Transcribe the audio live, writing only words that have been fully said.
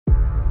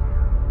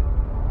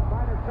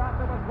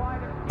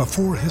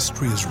Before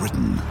history is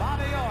written,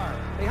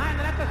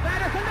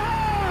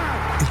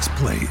 it's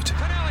played.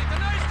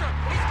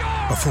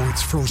 Before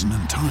it's frozen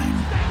in time,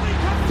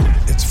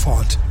 it's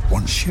fought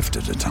one shift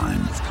at a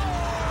time.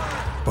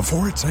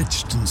 Before it's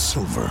etched in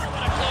silver,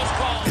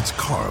 it's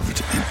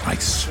carved in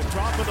ice.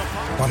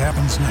 What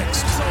happens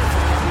next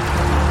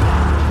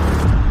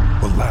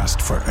will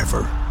last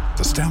forever.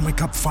 The Stanley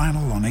Cup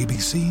Final on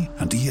ABC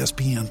and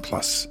ESPN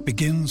Plus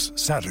begins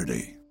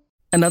Saturday.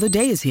 Another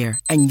day is here,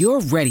 and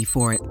you're ready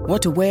for it.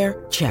 What to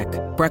wear? Check.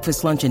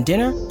 Breakfast, lunch, and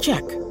dinner?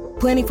 Check.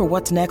 Planning for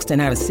what's next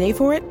and how to save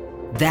for it?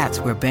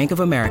 That's where Bank of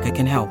America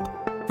can help.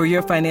 For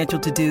your financial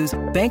to-dos,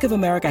 Bank of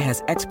America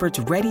has experts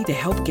ready to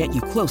help get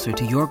you closer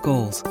to your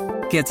goals.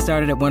 Get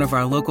started at one of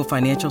our local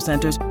financial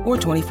centers or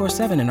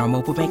 24/7 in our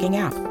mobile banking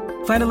app.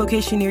 Find a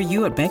location near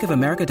you at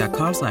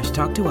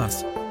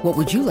bankofamerica.com/talktous. What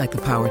would you like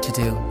the power to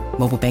do?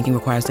 Mobile banking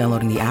requires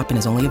downloading the app and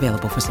is only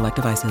available for select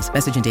devices.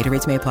 Message and data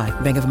rates may apply.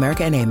 Bank of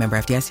America N.A., member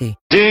FDIC.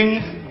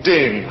 Ding,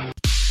 ding.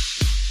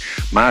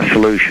 My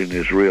solution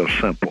is real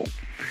simple.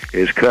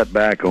 Is cut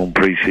back on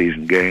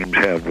preseason games,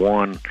 have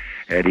one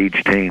at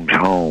each team's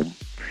home,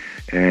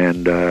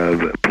 and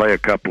play a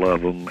couple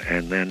of them,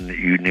 and then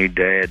you need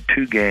to add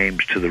 2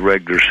 games to the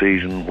regular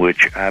season,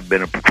 which I've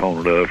been a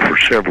proponent of for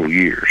several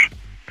years.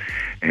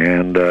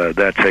 And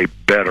that's a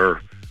better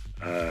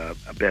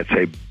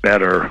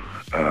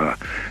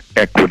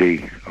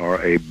equity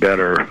or a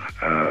better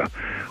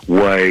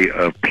way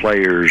of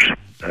players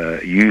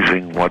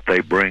using what they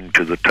bring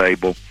to the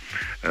table,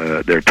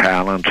 their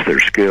talents,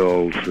 their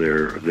skills,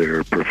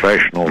 their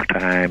professional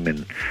time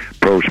in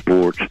pro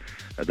sports.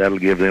 That'll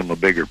give them a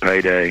bigger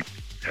payday.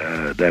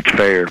 That's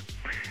fair.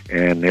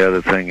 And the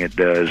other thing it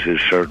does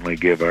is certainly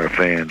give our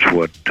fans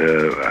what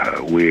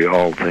we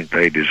all think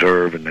they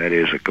deserve, and that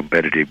is a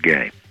competitive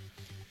game.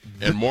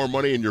 And more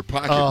money in your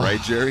pocket,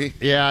 right, Jerry?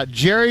 Yeah,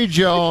 Jerry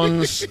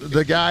Jones,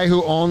 the guy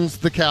who owns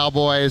the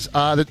Cowboys.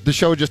 The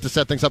show, just to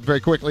set things up very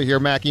quickly here,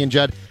 Mackie and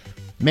Judd.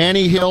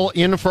 Manny Hill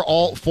in for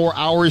all 4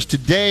 hours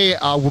today.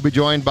 We'll be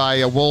joined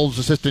by Wolves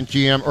assistant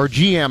GM,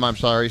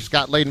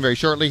 Scott Layden very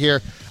shortly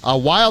here.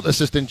 Wild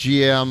assistant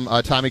GM,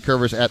 Tommy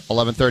Curvers at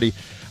 11:30.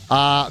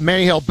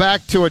 Manny Hill,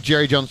 back to what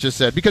Jerry Jones just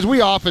said, because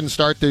we often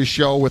start this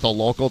show with a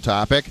local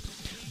topic,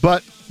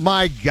 but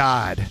my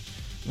God,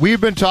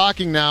 we've been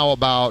talking now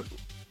about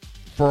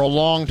for a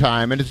long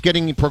time, and it's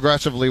getting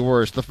progressively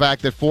worse. The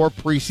fact that 4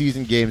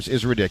 preseason games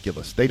is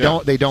ridiculous. They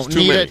don't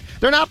need it.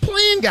 They're not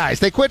playing guys.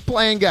 They quit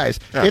playing guys.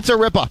 Yeah. It's a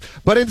ripoff.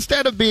 But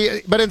instead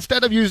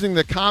of using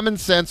the common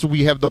sense,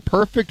 we have the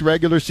perfect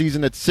regular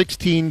season at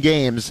 16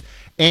 games.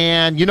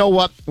 And you know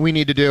what we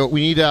need to do?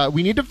 We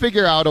need to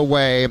figure out a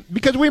way,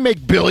 because we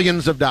make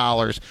billions of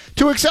dollars,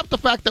 to accept the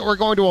fact that we're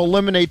going to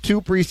eliminate 2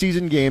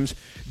 preseason games.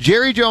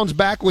 Jerry Jones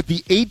back with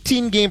the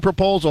 18-game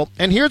proposal,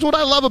 and here's what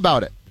I love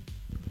about it.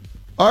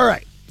 All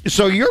right,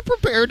 so you're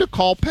prepared to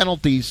call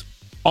penalties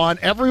on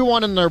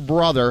everyone and their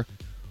brother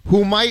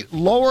who might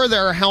lower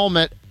their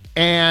helmet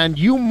and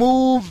you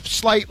move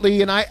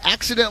slightly and I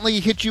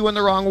accidentally hit you in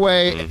the wrong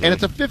way, and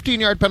it's a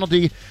 15-yard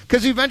penalty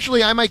because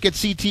eventually I might get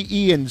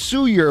CTE and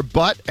sue your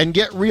butt and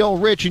get real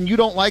rich, and you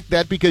don't like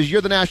that because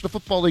you're the National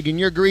Football League and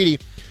you're greedy.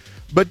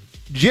 But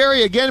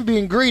Jerry, again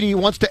being greedy,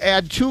 wants to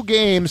add 2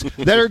 games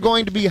that are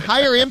going to be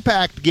higher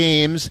impact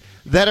games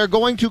that are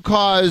going to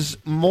cause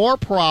more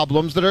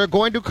problems, that are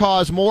going to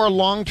cause more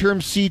long-term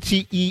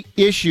CTE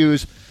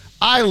issues.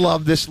 I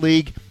love this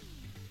league.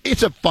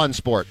 It's a fun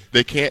sport.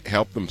 They can't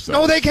help themselves.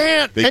 No, they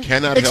can't. They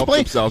cannot help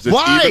themselves. It's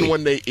why? Even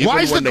when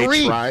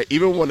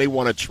they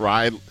want to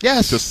try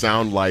yes. to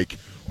sound like,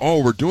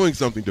 oh, we're doing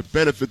something to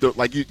benefit the,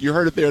 like you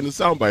heard it there in the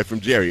soundbite from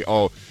Jerry.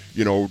 Oh,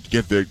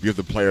 give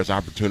the players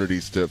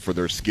opportunities for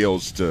their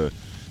skills to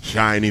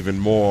shine even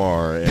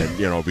more,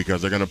 and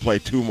because they're going to play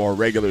 2 more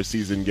regular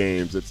season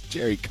games. It's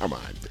Jerry. Come on,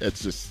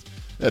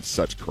 that's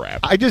such crap.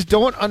 I just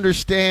don't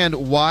understand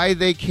why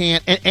they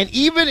can't. And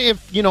even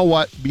if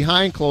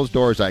behind closed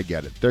doors, I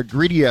get it. They're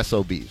greedy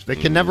SOBs. They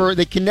can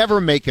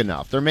never make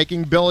enough. They're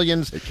making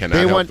billions. They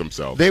cannot help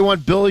themselves. They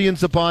want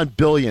billions upon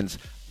billions.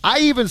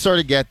 I even sort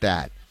of get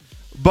that.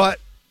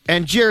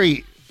 And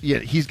Jerry,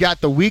 he's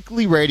got the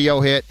weekly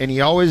radio hit, and he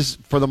always,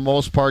 for the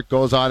most part,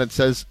 goes on and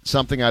says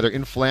something either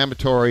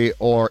inflammatory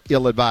or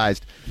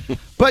ill-advised.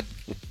 But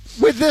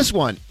with this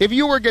one, if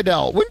you were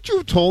Goodell, wouldn't you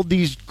have told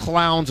these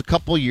clowns a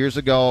couple years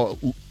ago,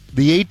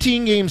 the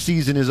 18-game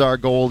season is our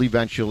goal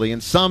eventually,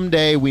 and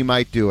someday we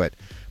might do it.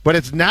 But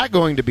it's not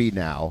going to be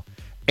now,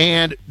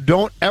 and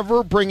don't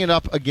ever bring it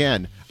up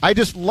again. I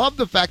just love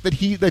the fact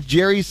that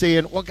Jerry's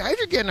saying, well, guys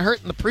are getting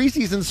hurt in the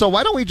preseason, so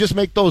why don't we just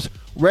make those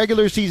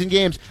regular season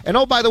games? And,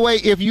 oh, by the way,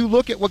 if you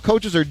look at what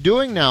coaches are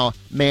doing now,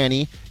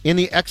 Manny, in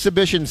the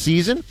exhibition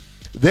season,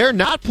 they're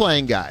not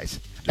playing guys.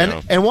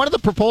 And one of the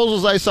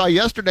proposals I saw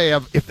yesterday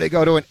of if they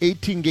go to an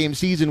 18-game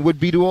season would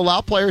be to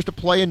allow players to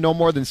play in no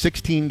more than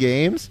 16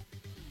 games.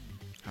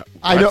 What?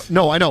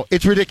 I know.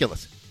 It's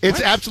ridiculous. It's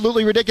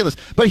absolutely ridiculous.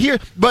 But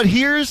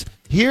here's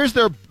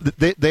their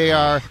they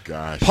are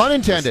pun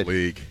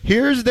intended.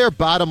 Here's their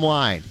bottom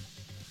line.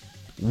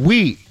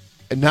 We,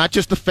 not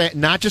just the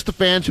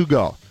fans who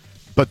go,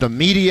 But the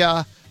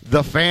media,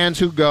 the fans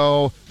who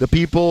go, the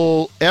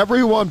people,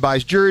 everyone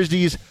buys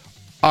jerseys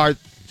are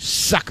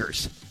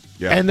suckers.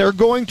 Yeah. And they're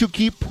going to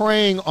keep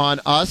preying on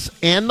us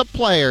and the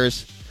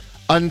players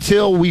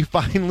until we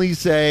finally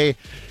say,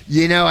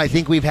 I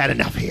think we've had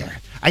enough here.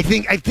 I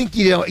think,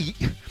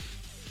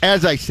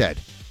 as I said,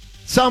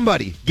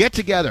 somebody get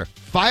together,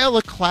 file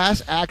a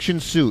class action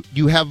suit.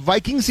 You have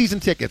Viking season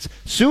tickets.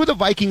 Sue the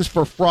Vikings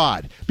for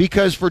fraud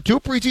because for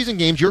 2 preseason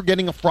games, you're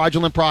getting a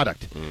fraudulent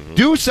product. Mm-hmm.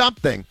 Do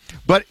something.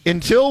 But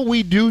until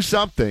we do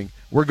something,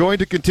 we're going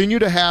to continue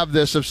to have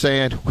this of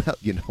saying, well,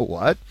 you know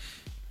what?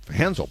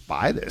 Fans will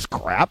buy this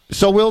crap,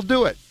 so we'll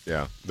do it.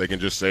 Yeah, they can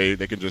just say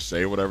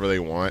whatever they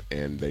want,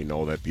 and they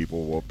know that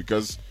people will,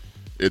 because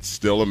it's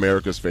still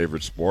America's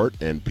favorite sport,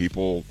 and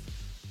people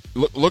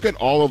look at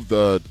all of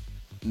the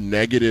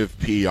negative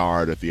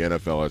PR that the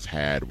NFL has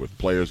had with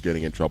players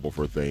getting in trouble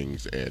for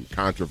things and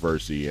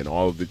controversy and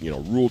all of the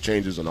rule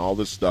changes and all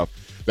this stuff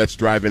that's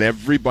driving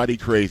everybody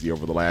crazy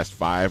over the last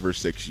 5 or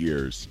 6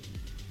 years.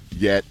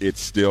 Yet it's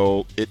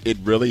still it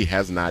really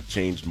has not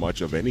changed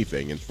much of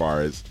anything as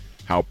far as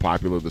how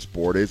popular the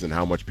sport is and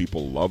how much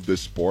people love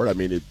this sport. I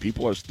mean,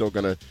 people are still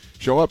going to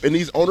show up, and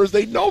these owners,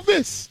 they know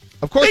this.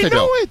 Of course they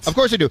know do. it. Of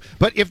course they do.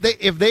 But if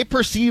they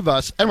perceive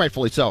us, and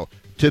rightfully so,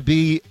 to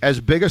be as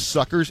big of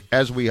suckers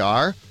as we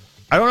are,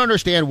 I don't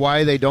understand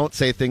why they don't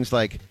say things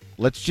like,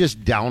 let's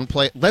just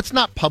downplay. Let's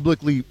not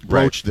publicly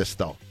broach this,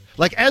 though.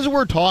 Like, as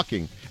we're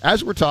talking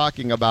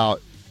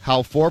about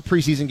how 4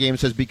 preseason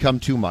games has become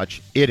too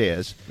much, it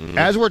is. Mm-hmm.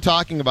 As we're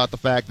talking about the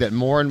fact that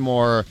more and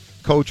more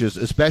coaches,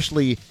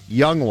 especially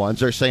young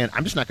ones, are saying,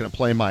 I'm just not going to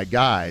play my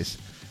guys.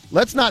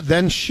 Let's not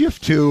then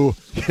shift to,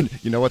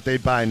 you know what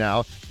they'd buy now,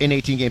 an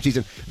 18-game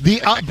season.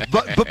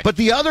 But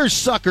the other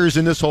suckers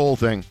in this whole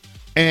thing,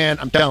 and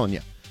I'm telling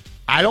you,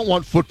 I don't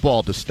want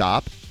football to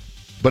stop,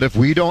 but if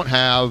we don't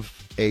have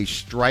a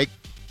strike,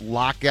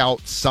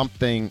 lockout,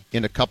 something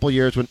in a couple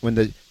years when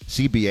the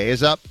CBA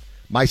is up,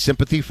 my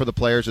sympathy for the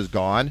players is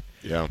gone.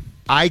 Yeah,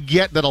 I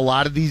get that a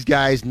lot of these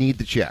guys need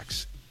the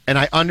checks, and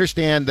I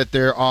understand that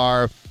there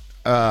are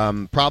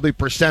probably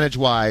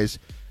percentage-wise,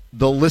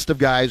 the list of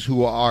guys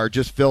who are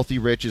just filthy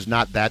rich is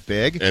not that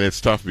big. And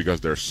it's tough because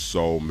there's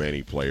so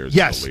many players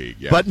in the league.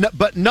 Yeah.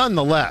 But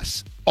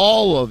nonetheless,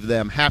 all of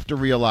them have to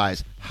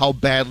realize how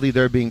badly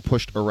they're being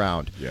pushed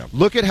around. Yeah.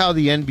 Look at how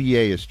the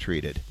NBA is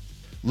treated.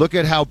 Look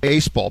at how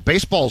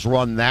baseball's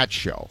run that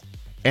show.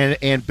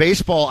 And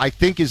baseball, I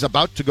think, is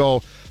about to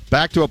go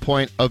back to a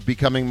point of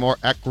becoming more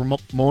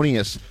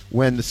acrimonious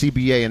when the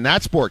CBA and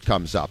that sport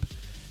comes up.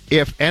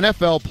 If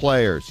NFL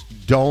players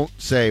don't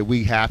say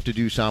we have to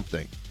do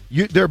something,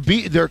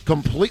 they're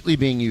completely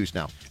being used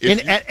now.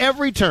 At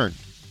every turn.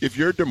 If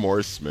you're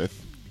DeMaurice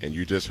Smith and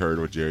you just heard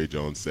what Jerry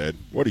Jones said,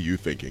 what are you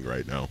thinking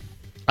right now?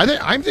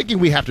 I'm thinking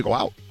we have to go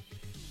out.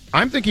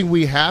 I'm thinking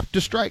we have to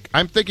strike.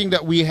 I'm thinking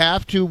that we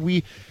have to.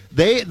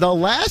 The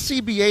last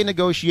CBA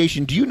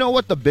negotiation. Do you know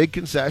what the big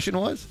concession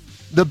was?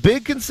 The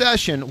big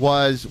concession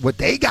was what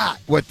they got.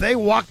 What they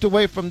walked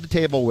away from the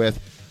table with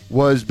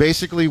was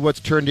basically what's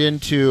turned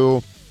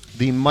into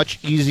the much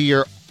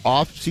easier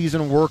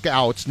off-season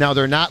workouts. Now,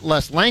 they're not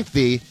less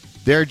lengthy.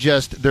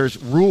 There's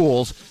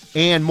rules,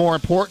 and more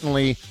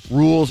importantly,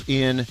 rules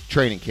in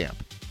training camp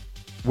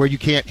where you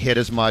can't hit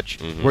as much,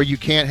 where you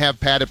can't have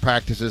padded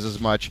practices as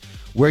much,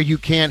 where you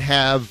can't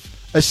have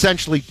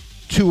essentially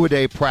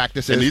 2-a-day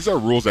practices. And these are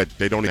rules that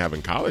they don't have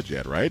in college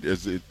yet, right?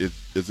 Is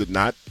it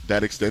not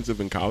that extensive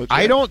in college yet?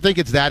 I don't think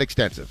it's that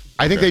extensive.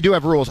 I think they do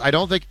have rules. I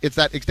don't think it's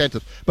that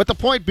extensive. But the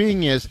point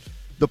being is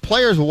the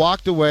players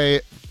walked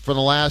away from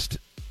the last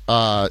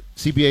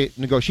CBA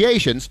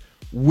negotiations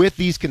with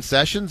these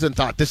concessions and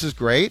thought this is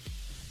great,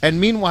 and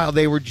meanwhile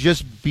they were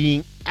just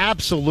being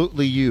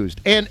absolutely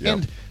used.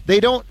 And they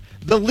don't.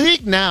 The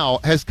league now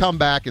has come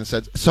back and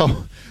said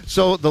so.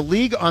 The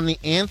league on the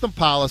anthem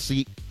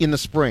policy in the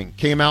spring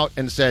came out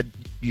and said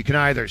you can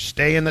either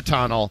stay in the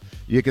tunnel,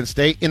 you can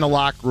stay in the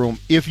locker room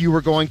if you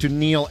were going to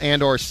kneel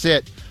and or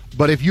sit,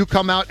 but if you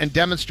come out and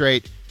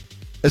demonstrate.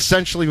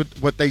 Essentially,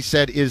 what they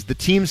said is the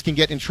teams can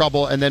get in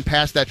trouble and then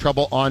pass that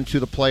trouble on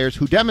to the players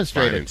who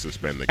demonstrated. Fine, and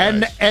suspend the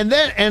guys.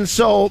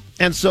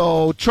 And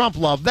so Trump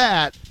loved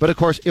that, but of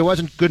course it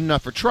wasn't good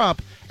enough for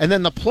Trump. And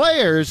then the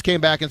players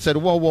came back and said,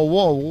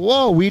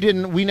 "Whoa!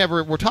 We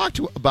never were talked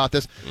to about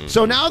this." Mm-hmm.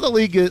 So now the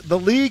league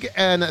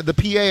and the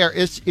PA are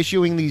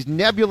issuing these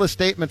nebulous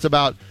statements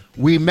about.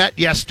 We met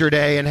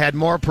yesterday and had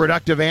more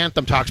productive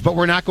anthem talks, but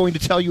we're not going to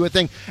tell you a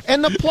thing.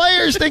 And the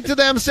players think to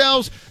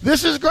themselves,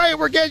 this is great.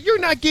 You're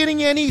not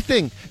getting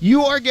anything.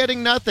 You are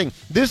getting nothing.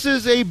 This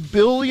is a $1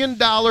 billion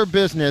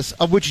business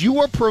of which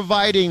you are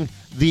providing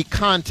the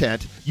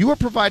content. You are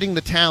providing the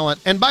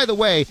talent. And by the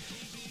way,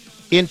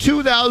 in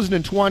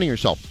 2020 or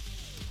so,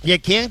 you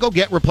can't go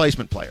get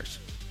replacement players.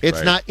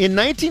 It's not. In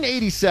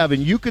 1987,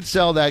 you could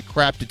sell that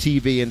crap to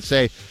TV and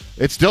say,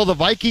 it's still the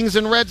Vikings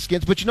and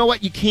Redskins, but you know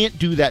what? You can't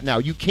do that now.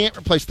 You can't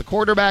replace the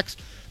quarterbacks.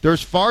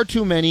 There's far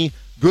too many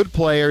good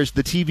players.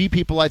 The TV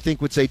people, I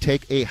think, would say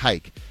take a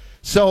hike.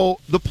 So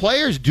the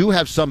players do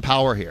have some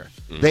power here.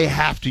 They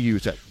have to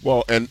use it.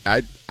 Well, and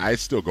I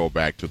still go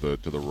back to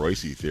the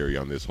Royce theory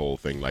on this whole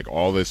thing. Like,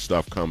 all this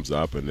stuff comes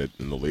up, and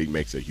the league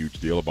makes a huge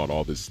deal about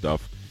all this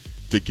stuff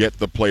to get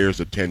the players'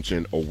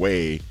 attention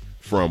away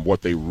from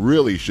what they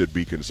really should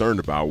be concerned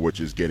about, which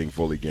is getting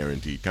fully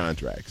guaranteed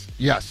contracts.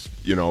 Yes.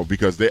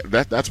 Because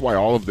that's why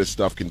all of this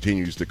stuff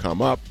continues to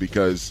come up,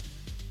 because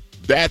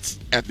that's,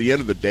 at the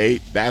end of the day,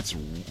 that's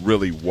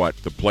really what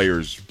the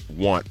players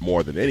want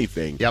more than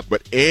anything. Yep.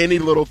 But any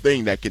little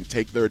thing that can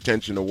take their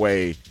attention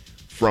away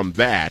from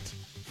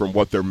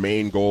what their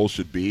main goal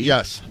should be.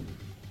 Yes.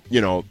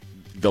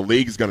 The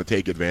league is going to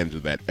take advantage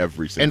of that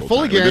every single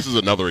fully time. This is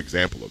another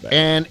example of that.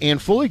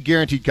 And fully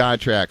guaranteed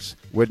contracts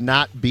would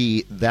not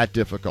be that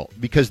difficult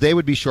because they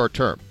would be short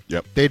term.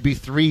 Yep. They'd be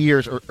 3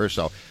 years or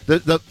so.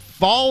 The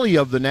folly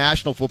of the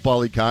National Football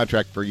League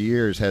contract for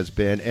years has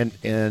been,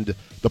 and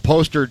the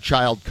poster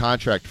child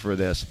contract for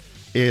this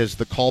is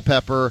the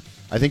Culpepper.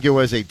 I think it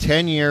was a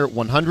 10-year,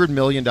 $100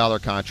 million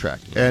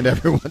contract. And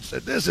everyone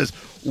said, this is,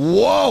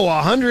 whoa,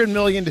 $100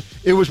 million.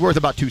 It was worth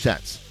about 2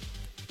 cents.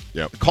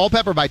 Yep.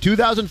 Culpepper by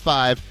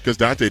 2005. Because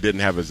Dante didn't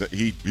have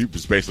he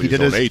was basically his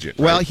own agent.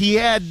 Well, right? he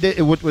had,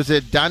 was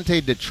it Dante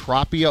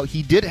DiTropio?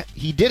 He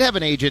did have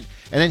an agent,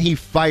 and then he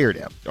fired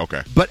him.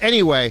 Okay. But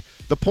anyway,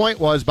 the point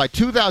was, by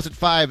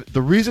 2005,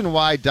 the reason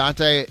why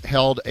Dante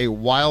held a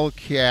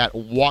Wildcat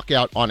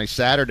walkout on a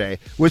Saturday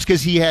was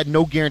because he had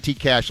no guaranteed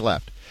cash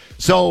left.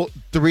 So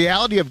the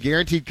reality of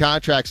guaranteed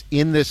contracts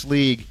in this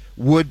league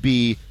would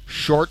be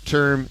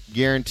short-term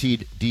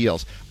guaranteed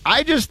deals.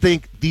 I just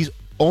think these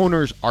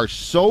owners are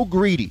so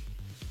greedy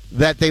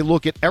that they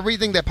look at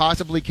everything they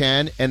possibly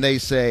can and they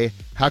say,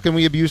 how can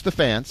we abuse the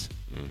fans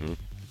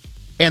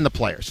and the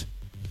players?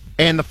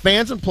 And the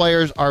fans and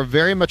players are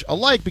very much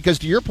alike because,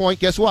 to your point,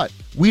 guess what?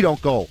 We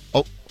don't go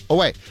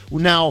away.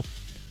 Now,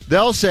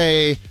 they'll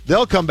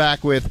come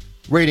back with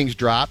ratings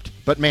dropped,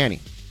 but Manny,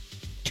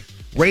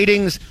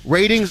 ratings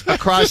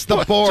across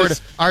the board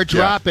are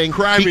dropping.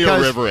 Cry me a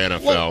river,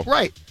 NFL. Well,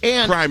 right.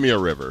 Cry me a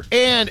river.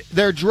 And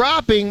they're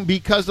dropping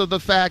because of the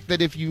fact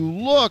that if you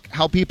look,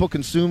 how people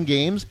consume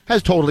games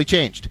has totally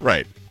changed.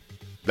 Right.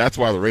 That's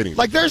why the ratings.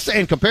 Like they're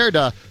saying, compared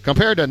to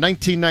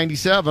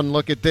 1997,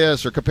 look at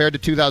this, or compared to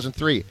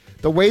 2003,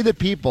 the way that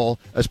people,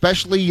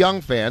 especially young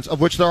fans, of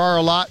which there are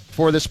a lot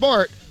for the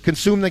sport,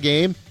 consume the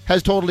game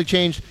has totally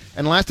changed.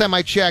 And last time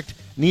I checked,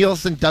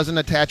 Nielsen doesn't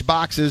attach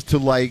boxes to,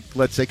 like,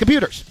 let's say,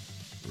 computers.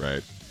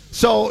 Right.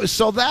 So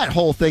that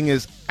whole thing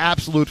is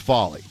absolute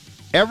folly.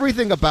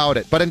 Everything about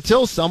it. But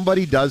until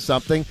somebody does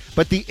something,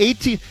 but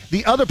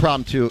the other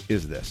problem too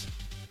is this.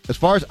 As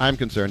far as I'm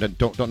concerned, and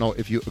don't know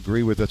if you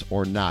agree with this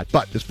or not,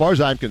 but as far as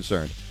I'm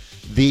concerned,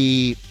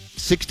 the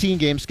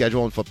 16-game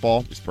schedule in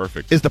football is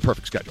perfect. Is the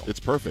perfect schedule. It's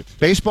perfect.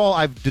 Baseball,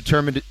 I've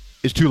determined,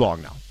 is too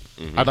long now.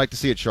 I'd like to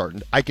see it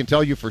shortened. I can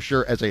tell you for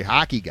sure, as a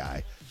hockey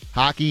guy,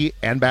 hockey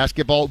and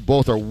basketball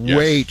both are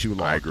way too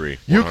long. I agree.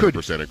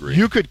 100% agree.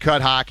 You could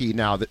cut hockey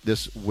now. That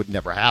this would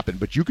never happen,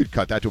 but you could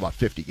cut that to about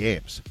 50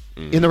 games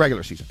in the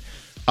regular season.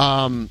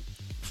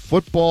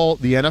 Football,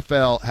 the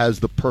NFL has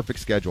the perfect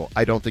schedule.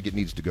 I don't think it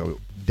needs to go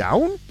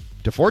down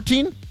to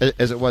 14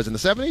 as it was in the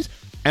 70s,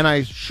 and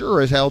I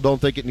sure as hell don't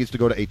think it needs to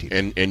go to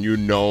 18. And you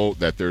know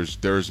that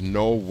there's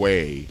no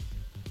way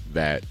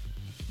that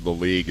the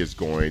league is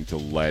going to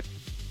eliminate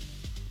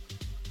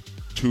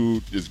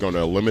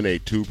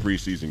 2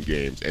 preseason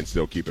games and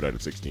still keep it at a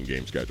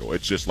 16-game schedule.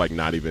 It's just like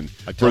not even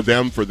for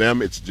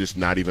them it's just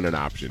not even an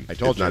option.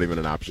 Not even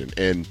an option.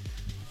 And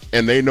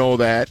they know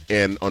that,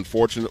 and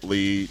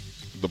unfortunately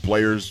the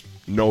players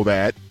know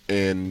that,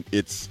 and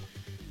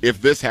if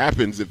this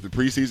happens, if the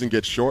preseason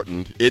gets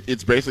shortened,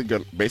 it's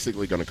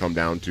basically going to come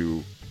down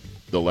to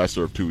the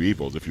lesser of two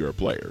evils if you're a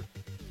player.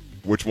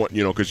 Which one,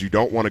 because you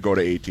don't want to go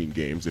to 18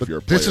 games if you're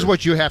a player. This is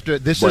what you have to.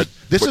 This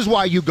is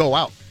why you go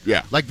out.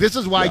 Yeah. Like, this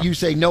is why you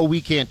say, no, we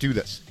can't do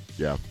this.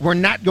 Yeah. We're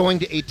not going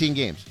to 18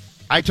 games.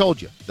 I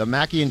told you, the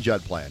Mackey and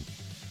Judd plan.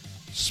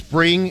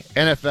 Spring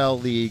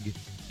NFL League,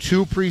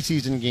 2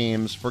 preseason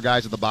games for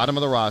guys at the bottom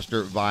of the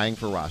roster vying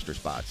for roster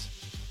spots.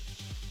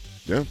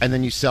 Yeah. And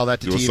then you sell that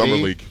to do TV. A summer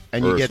league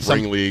and or you get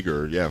spring league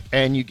or, yeah.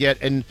 And you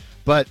get,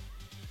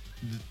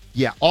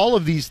 all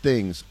of these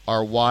things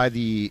are why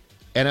the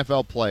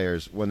NFL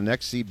players, when the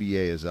next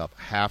CBA is up,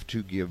 have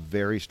to give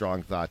very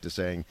strong thought to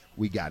saying,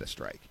 we got to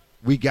strike.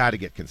 We got to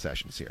get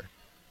concessions here.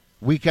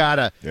 We got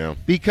to. Yeah.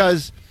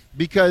 Because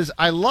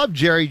I love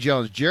Jerry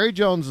Jones. Jerry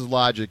Jones'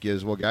 logic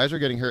is, well, guys are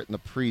getting hurt in the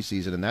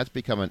preseason, and that's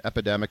become an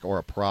epidemic or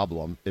a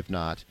problem, if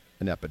not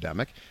an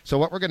epidemic. So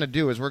what we're going to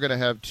do is we're going to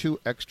have 2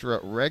 extra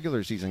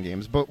regular season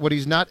games. But what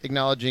he's not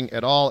acknowledging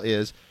at all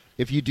is,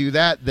 if you do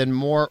that, then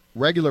more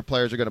regular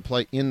players are going to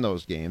play in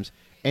those games.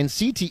 And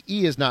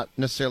CTE is not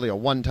necessarily a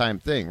one-time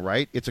thing,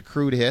 right? It's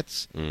accrued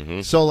hits.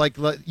 Mm-hmm. So, like,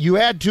 you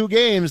add 2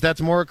 games,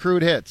 that's more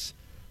accrued hits.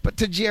 But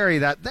to Jerry,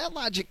 that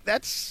logic,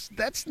 that's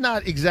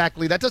not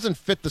exactly, that doesn't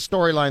fit the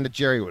storyline that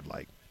Jerry would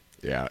like.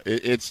 Yeah,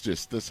 it's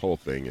just, this whole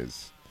thing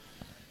is,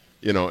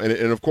 and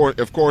of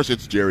course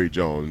it's Jerry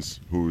Jones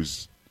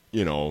who's,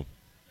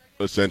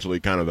 essentially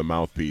kind of the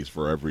mouthpiece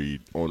for every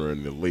owner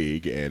in the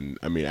league. And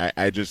I mean,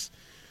 I just,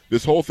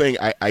 this whole thing,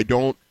 I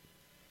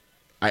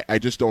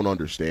just don't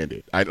understand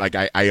it.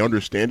 I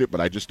understand it, but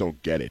I just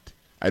don't get it.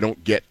 I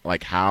don't get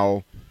like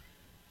how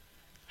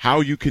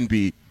you can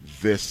be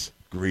this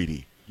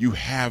greedy. You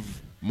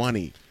have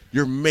money.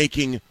 You're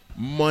making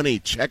money.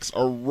 Checks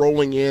are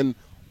rolling in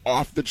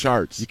off the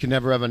charts. You can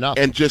never have enough.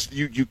 And just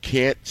you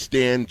can't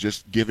stand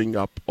just giving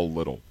up a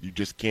little. You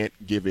just can't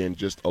give in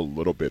just a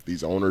little bit.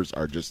 These owners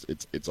are just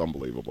it's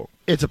unbelievable.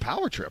 It's a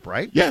power trip,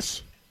 right?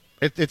 Yes.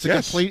 It's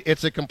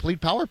a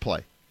complete power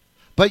play.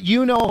 But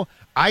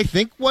I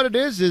think what it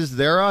is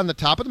they're on the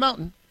top of the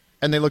mountain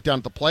and they look down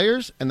at the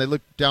players and they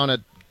look down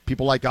at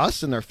people like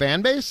us and their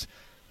fan base.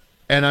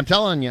 And I'm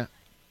telling you,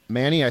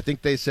 Manny, I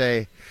think they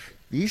say,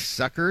 these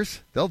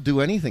suckers, they'll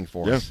do anything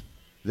for us.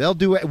 They'll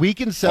do it. We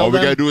can sell them.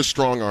 All we got to do is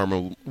strong arm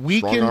them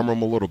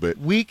a little bit.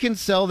 We can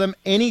sell them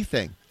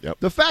anything. Yep.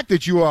 The fact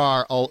that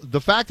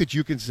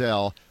you can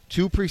sell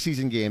 2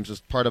 preseason games as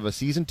part of a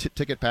season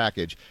ticket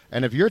package,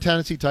 and if you're a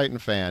Tennessee Titan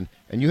fan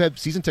and you have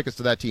season tickets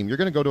to that team, you're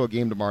going to go to a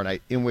game tomorrow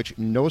night in which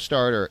no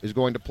starter is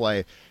going to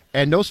play,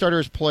 and no starter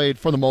is played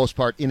for the most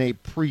part in a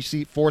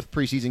fourth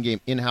preseason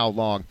game in how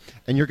long,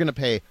 and you're going to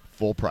pay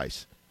full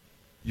price.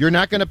 You're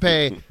not going to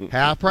pay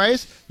half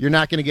price. You're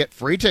not going to get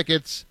free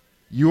tickets.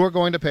 You are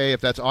going to pay,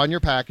 if that's on your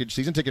package,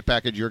 season ticket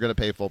package, you're going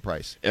to pay full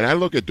price. And I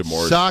look at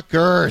DeMaurice.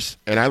 Suckers.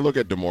 And I look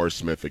at DeMaurice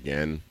Smith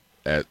again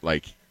at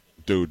like,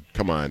 dude,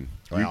 come on.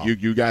 Well,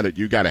 you got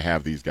to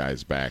have these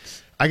guys'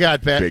 backs. I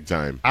got bet. Big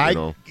time.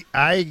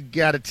 I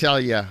got to tell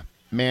you,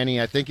 Manny,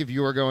 I think if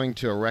you are going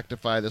to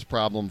rectify this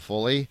problem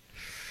fully,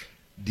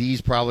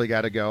 D's probably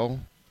got to go.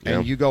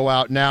 And you go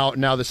out now.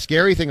 Now, the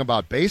scary thing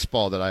about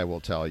baseball that I will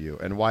tell you,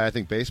 and why I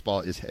think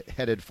baseball is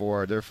headed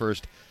for their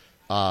first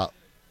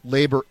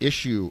labor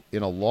issue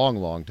in a long,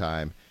 long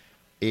time,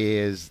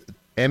 is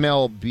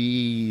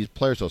MLB's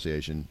Player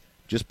Association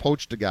just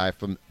poached a guy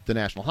from the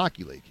National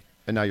Hockey League.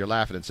 And now you're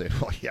laughing and saying,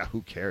 well, yeah,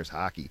 who cares,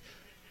 hockey?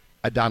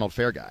 A Donald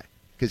Fair guy,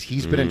 because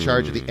he's been in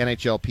charge of the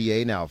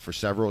NHLPA now for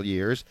several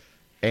years.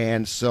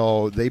 And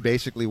so they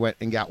basically went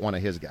and got one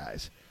of his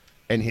guys.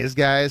 And his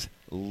guys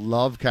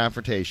love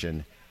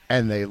confrontation.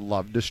 And they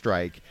love to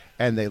strike,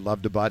 and they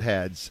love to butt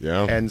heads.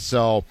 Yeah. And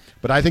so,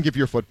 but I think if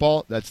you're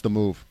football, that's the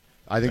move.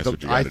 I think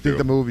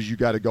the move is you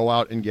got to go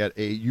out and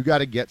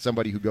get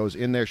somebody who goes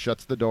in there,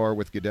 shuts the door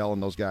with Goodell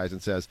and those guys,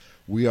 and says,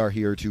 "We are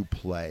here to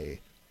play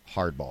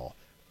hardball,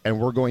 and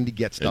we're going to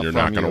get stuff from you. And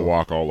you're not going to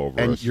walk all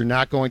over us. And you're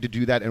not going to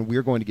do that, and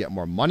we're going to get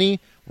more money.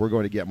 We're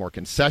going to get more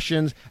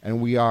concessions,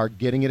 and we are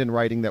getting it in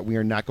writing that we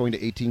are not going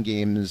to 18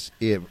 games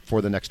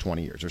for the next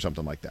 20 years or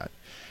something like that."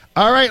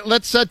 All right,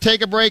 let's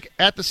take a break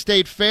at the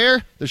State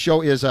Fair. The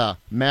show is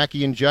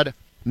Mackey and Judd.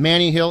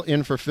 Manny Hill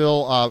in for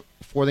Phil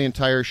for the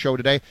entire show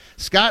today.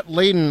 Scott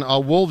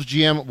Layden, Wolves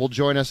GM, will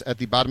join us at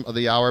the bottom of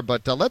the hour.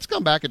 But let's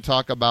come back and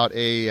talk about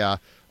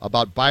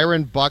about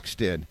Byron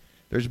Buxton.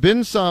 There's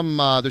been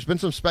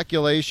some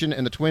speculation,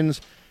 and the Twins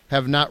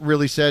have not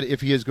really said if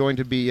he is going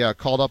to be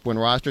called up when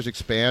rosters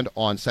expand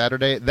on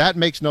Saturday. That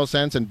makes no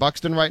sense, and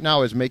Buxton right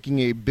now is making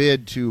a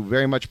bid to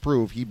very much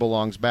prove he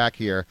belongs back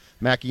here.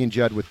 Mackey and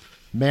Judd with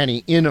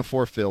Manny in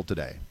for Phil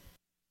today.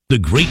 The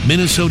Great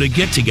Minnesota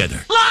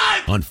Get-Together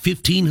live on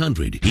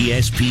 1500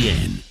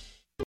 ESPN.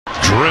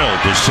 Drill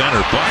to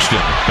center. Buxton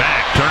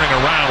back, turning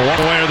around one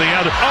way or the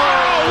other.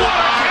 Oh, what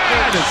a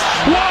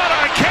catch! What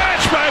a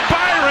catch by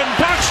Byron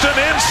Buxton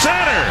in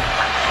center!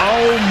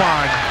 Oh,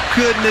 my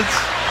goodness.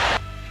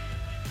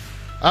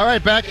 All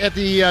right, back at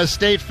the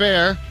State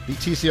Fair, the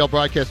TCL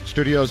Broadcast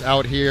Studios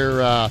out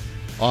here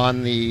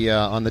on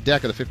the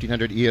deck of the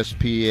 1500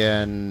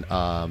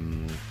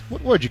 ESPN.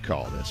 What would you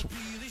call this?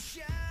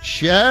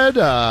 Shed?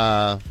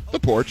 The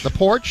porch. The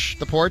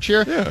porch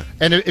here. Yeah.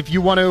 And if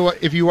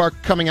you are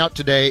coming out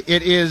today,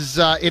 it is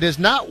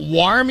not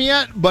warm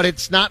yet, but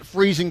it's not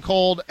freezing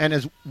cold and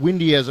as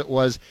windy as it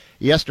was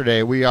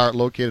yesterday. We are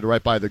located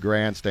right by the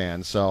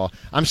grandstand, so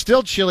I'm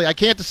still chilly. I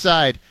can't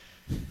decide.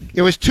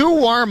 It was too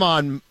warm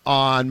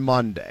on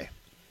Monday.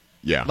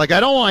 Yeah. Like, I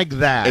don't like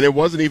that. And it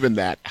wasn't even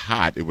that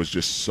hot. It was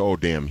just so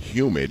damn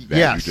humid that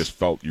Yes. you just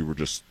felt you were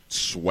just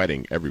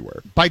sweating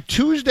everywhere. By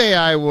Tuesday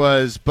I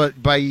was,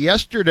 but by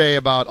yesterday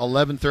about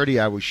 11:30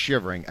 I was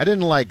shivering. I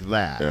didn't like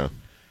that. Yeah.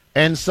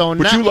 And so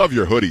But now, you love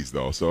your hoodies,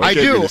 though, so I it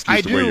can't be an do. excuse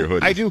I to wear your do.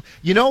 hoodies. I do.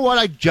 You know what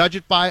I judge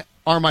it by?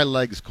 Are my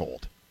legs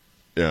cold?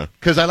 Yeah.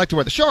 Because I like to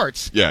wear the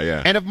shorts. Yeah,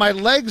 yeah. And if my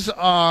legs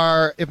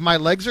are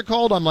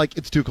cold, I'm like,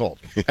 it's too cold.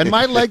 And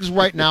my legs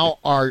right now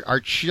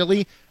are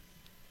chilly.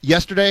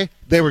 Yesterday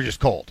they were just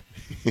cold.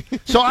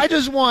 So I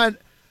just want,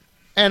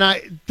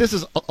 and this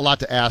is a lot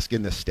to ask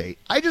in this state.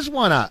 I just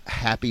want a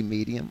happy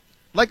medium.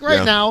 Like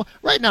right now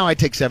I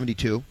take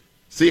 72.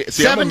 See,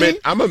 70?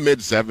 I'm a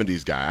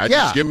mid-70s guy.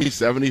 Just give me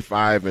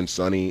 75 and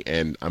sunny,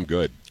 and I'm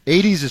good.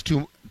 80s is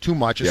too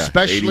much, Yeah,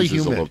 especially 80s humid.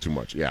 is a little too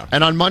much, yeah.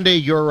 And on Monday,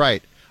 you're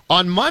right.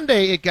 On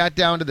Monday, it got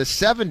down to the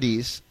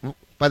 70s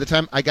by the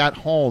time I got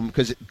home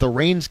because the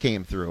rains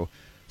came through.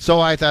 So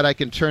I thought I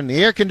can turn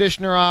the air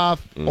conditioner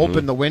off,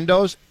 open the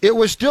windows. It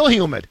was still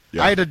humid.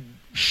 Yeah. I had to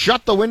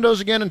shut the windows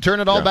again and turn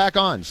it all back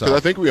on. So I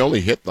think we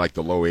only hit like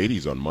the low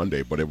 80s on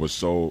Monday, but it was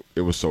so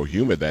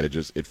humid that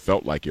it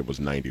felt like it was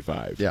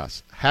 95.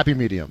 Yes, happy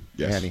medium,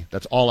 yes. Annie.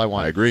 That's all I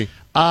want. I agree.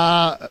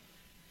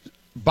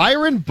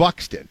 Byron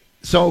Buxton.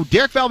 So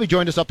Derek Falvey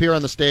joined us up here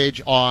on the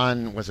stage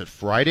on, was it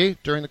Friday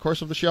during the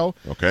course of the show?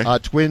 Okay.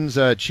 Twins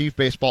chief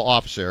baseball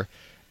officer.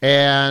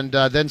 And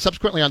then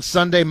subsequently on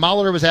Sunday,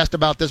 Molitor was asked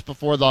about this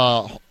before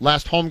the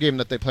last home game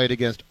that they played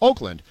against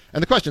Oakland.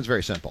 And the question's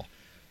very simple.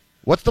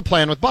 What's the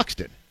plan with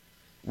Buxton?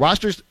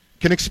 Rosters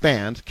can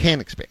expand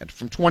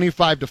from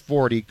 25 to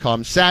 40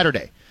 come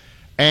Saturday.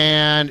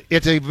 And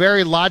it's a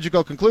very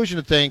logical conclusion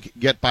to think,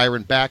 get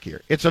Byron back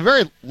here. It's a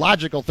very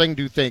logical thing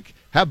to think,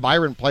 have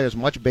Byron play as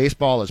much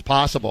baseball as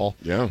possible.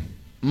 Yeah.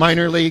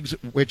 Minor leagues,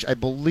 which I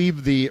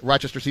believe the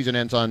Rochester season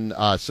ends on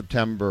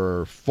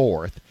September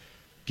 4th.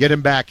 Get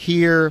him back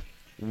here.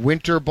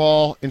 Winter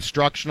ball,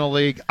 instructional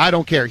league. I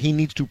don't care. He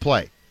needs to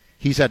play.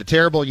 He's had a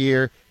terrible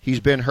year. He's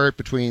been hurt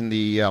between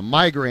the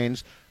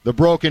migraines, the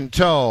broken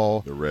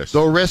toe, the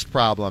wrist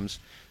problems.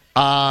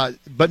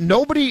 But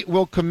nobody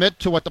will commit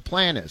to what the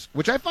plan is,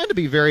 which I find to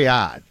be very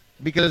odd,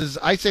 because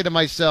I say to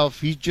myself,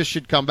 he just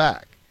should come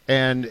back.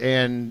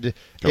 And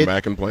come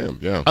back and play him,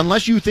 yeah.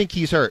 Unless you think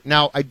he's hurt.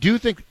 Now, I do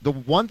think the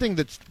one thing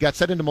that got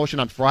set into motion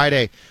on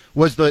Friday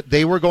was that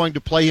they were going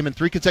to play him in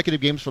 3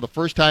 consecutive games for the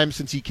first time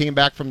since he came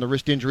back from the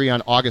wrist injury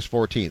on August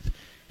 14th.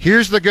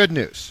 Here's the good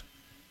news.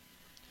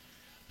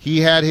 He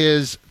had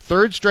his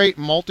 3rd straight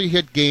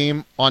multi-hit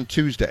game on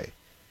Tuesday.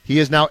 He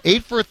is now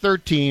 8 for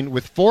 13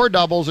 with 4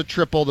 doubles, a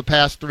triple the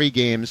past 3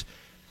 games,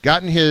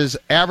 gotten his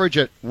average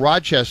at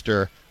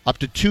Rochester up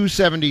to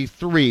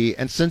 273,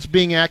 and since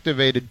being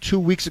activated 2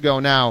 weeks ago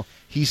now,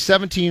 he's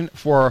 17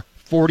 for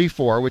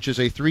 44, which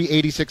is a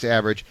 386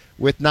 average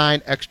with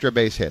 9 extra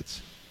base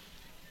hits.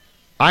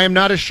 I am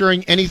not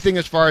assuring anything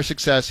as far as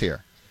success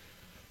here,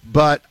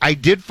 but I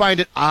did find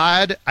it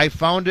odd. I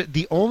found it,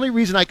 the only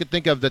reason I could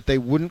think of that they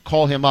wouldn't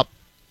call him up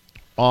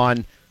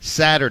on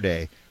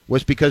Saturday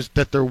was because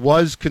that there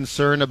was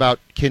concern about,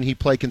 can he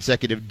play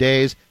consecutive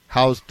days?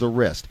 How's the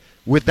wrist?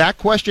 With that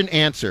question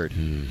answered,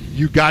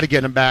 you got to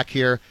get him back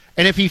here.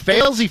 And if he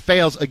fails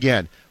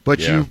again. But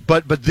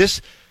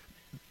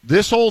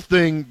this whole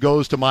thing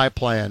goes to my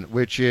plan,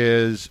 which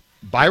is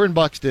Byron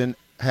Buxton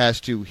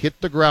has to hit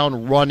the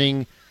ground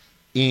running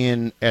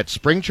at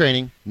spring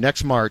training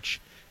next March,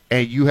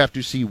 and you have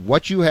to see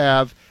what you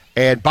have.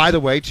 And by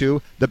the way,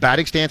 too, the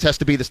batting stance has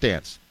to be the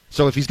stance.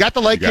 So if he's got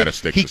the leg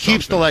kick, he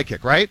keeps the leg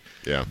kick, right?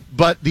 Yeah.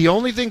 But the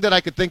only thing that I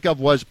could think of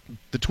was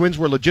the Twins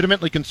were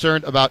legitimately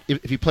concerned about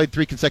if he played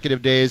 3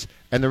 consecutive days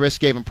and the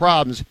wrist gave him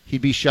problems,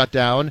 he'd be shut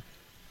down.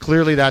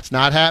 Clearly that's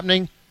not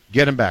happening.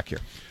 Get him back here.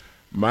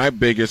 My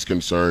biggest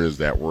concern is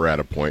that we're at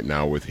a point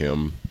now with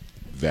him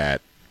that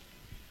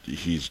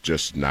he's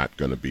just not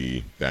going to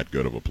be that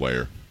good of a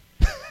player.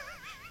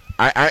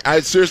 I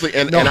seriously,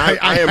 I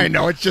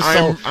know it's just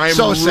I'm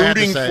so sad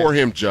rooting to say. for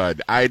him,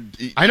 Judd. I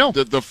know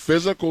the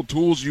physical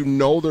tools,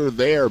 they're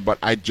there, but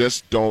I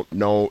just don't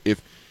know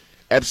if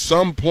at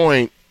some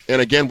point.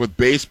 And again, with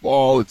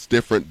baseball, it's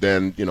different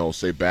than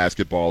say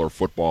basketball or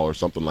football or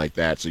something like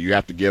that. So you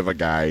have to give a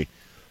guy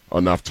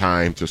enough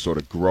time to sort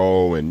of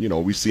grow. And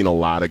we've seen a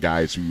lot of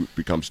guys who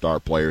become star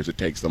players. It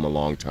takes them a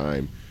long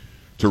time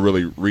to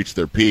really reach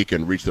their peak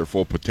and reach their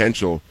full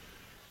potential,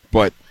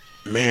 but.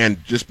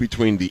 Man, just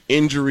between the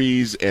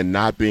injuries and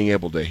not being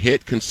able to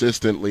hit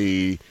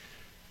consistently,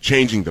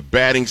 changing the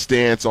batting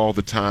stance all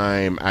the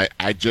time,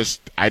 I just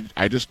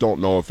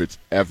don't know if it's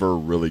ever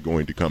really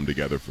going to come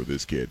together for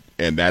this kid.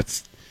 And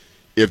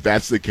if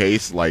that's the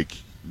case,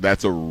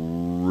 that's a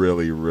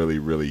really, really,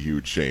 really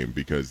huge shame,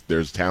 because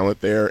there's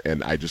talent there,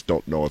 and I just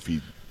don't know if he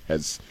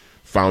has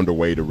found a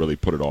way to really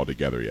put it all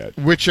together yet.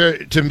 Which,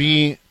 to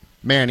me,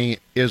 Manny,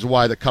 is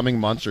why the coming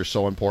months are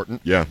so important.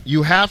 Yeah.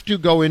 You have to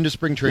go into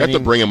spring training. You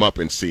have to bring him up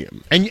and see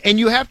him. And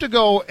you have to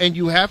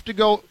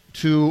go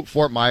to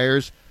Fort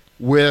Myers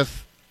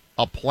with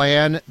a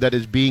plan that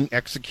is being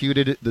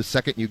executed the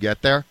second you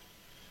get there.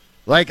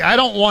 I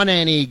don't want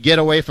any get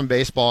away from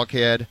baseball,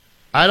 kid.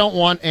 I don't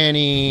want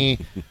any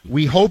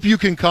we hope you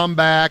can come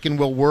back and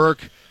we'll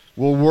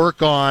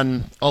work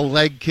on a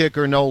leg kick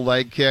or no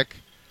leg kick.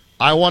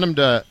 I want him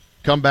to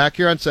come back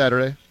here on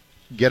Saturday,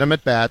 get him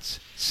at bats,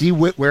 see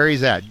where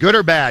he's at, good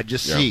or bad.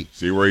 See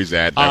where he's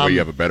at. That way you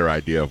have a better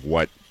idea of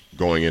what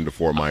going into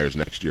Fort Myers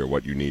next year,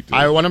 what you need to.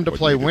 I want him to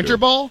play winter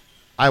ball.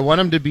 I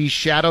want him to be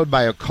shadowed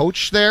by a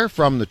coach there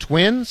from the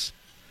Twins.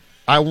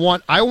 I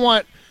want.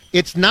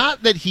 It's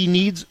not that he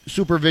needs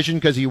supervision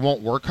because he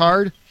won't work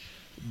hard,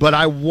 but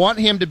I want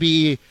him to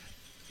be.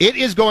 It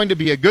is going to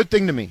be a good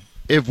thing to me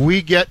if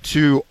we get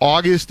to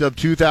August of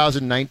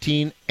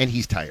 2019 and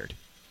he's tired,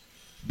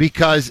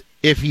 because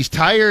if he's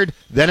tired,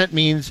 then it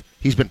means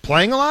he's been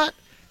playing a lot.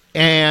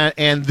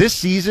 And this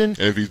season, and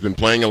if he's been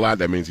playing a lot,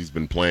 that means he's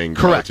been playing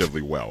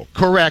relatively well.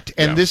 Correct.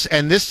 And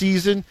this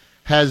season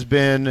has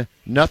been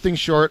nothing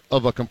short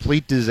of a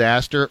complete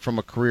disaster from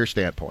a career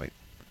standpoint.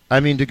 I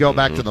mean, to go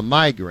back to the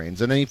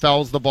migraines, and then he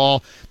fouls the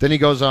ball, then he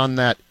goes on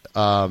that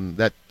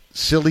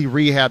silly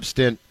rehab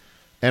stint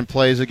and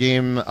plays a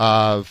game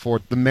for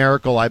the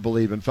Miracle, I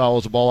believe, and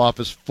fouls the ball off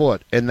his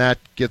foot, and that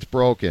gets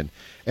broken.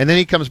 And then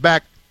he comes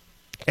back,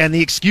 and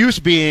the excuse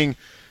being,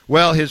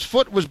 well, his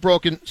foot was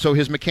broken, so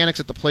his mechanics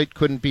at the plate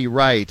couldn't be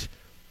right.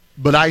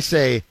 But I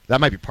say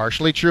that might be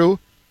partially true.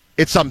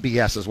 It's some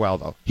BS as well,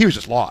 though. He was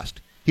just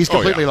lost. He's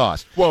completely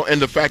lost. Well,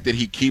 and the fact that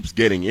he keeps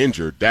getting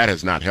injured, that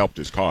has not helped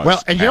his cause.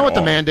 Well, and you know what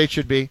the mandate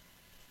should be?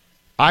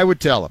 I would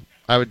tell him.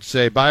 I would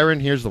say, Byron,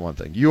 here's the one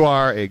thing. You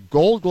are a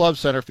Gold Glove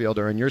center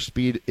fielder, and your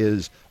speed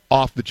is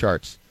off the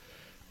charts.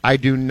 I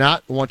do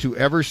not want to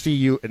ever see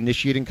you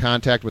initiating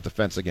contact with the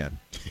fence again.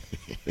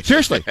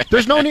 Seriously,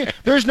 there's no need.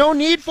 There's no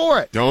need for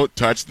it. Don't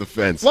touch the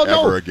fence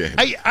ever again.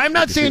 I'm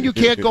not saying you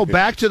can't go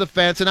back to the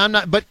fence, and I'm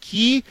not. But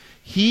he,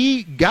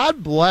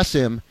 God bless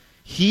him,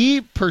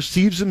 he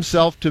perceives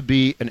himself to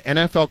be an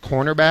NFL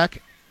cornerback,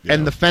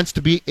 and the fence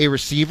to be a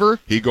receiver.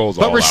 He goes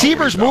all but out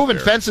receivers when he's move out and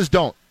there. fences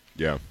don't.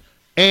 Yeah.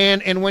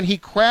 And when he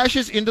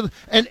crashes into the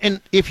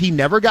and if he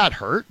never got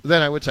hurt,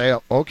 then I would say,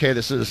 okay,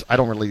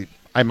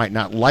 I might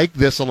not like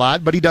this a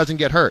lot, but he doesn't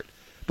get hurt.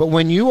 But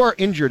when you are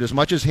injured as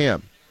much as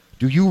him,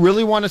 do you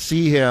really want to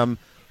see him,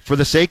 for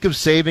the sake of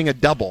saving a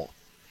double,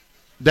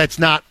 that's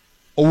not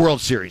a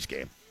World Series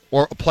game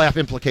or a playoff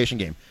implication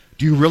game?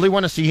 Do you really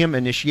want to see him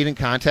initiating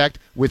contact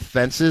with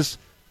fences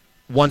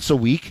once a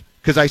week?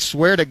 Because I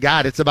swear to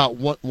God, it's about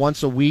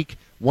once a week,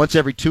 once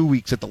every 2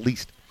 weeks at the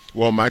least.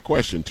 Well, my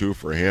question, too,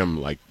 for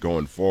him, like,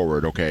 going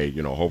forward, okay,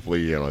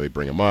 hopefully, they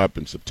bring him up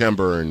in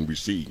September and we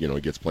see, he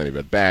gets plenty of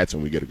at-bats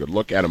and we get a good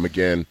look at him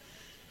again.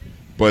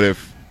 But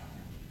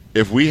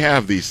if we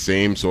have these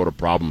same sort of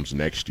problems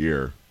next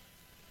year,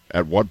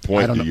 at what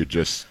point do you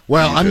just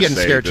I'm getting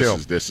say, scared, too.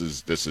 This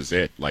is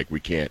it. Like, we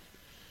can't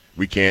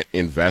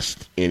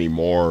invest any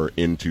more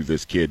into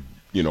this kid,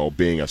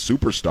 being a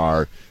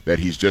superstar, that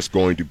he's just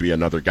going to be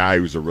another guy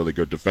who's a really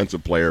good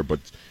defensive player, but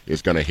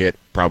is going to hit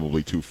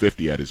probably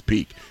 250 at his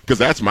peak. Because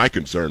that's my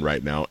concern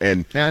right now.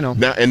 And yeah, I know.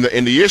 Now, and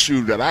the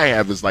issue that I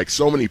have is, like,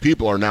 so many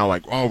people are now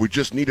like, oh, we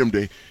just need him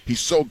to. He's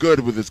so good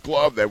with his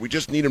glove that we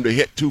just need him to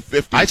hit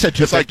 250. I said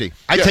 250.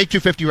 I'd take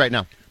 250 right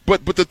now.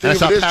 But the thing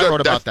of it is, Pat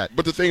wrote about that.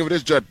 But the thing of it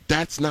is, Judd,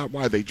 that's not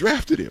why they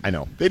drafted him. I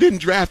know. They didn't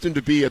draft him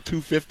to be a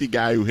 250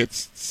 guy who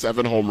hits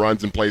 7 home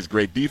runs and plays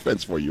great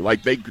defense for you.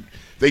 Like,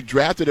 they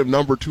drafted him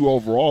number 2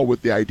 overall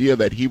with the idea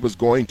that he was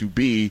going to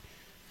be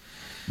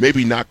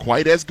maybe not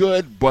quite as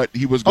good, but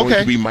he was going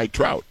to be Mike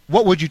Trout.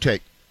 What would you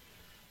take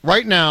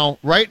right now?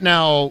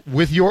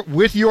 With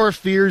your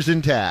fears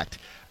intact,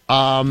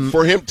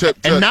 for him to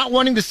and not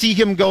wanting to see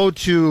him go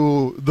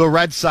to the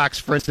Red Sox,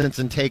 for instance,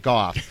 and take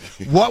off.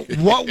 What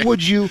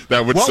would you?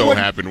 That would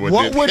happen.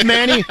 What would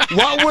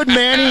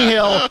Manny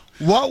Hill?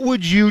 What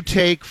would you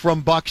take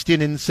from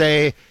Buxton and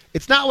say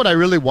it's not what I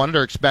really wanted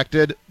or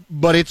expected,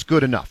 but it's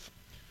good enough?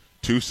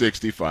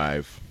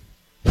 265.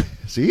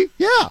 See,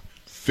 yeah.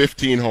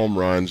 15 home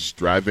runs,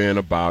 drive in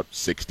about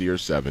 60 or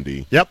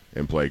 70. Yep.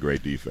 And play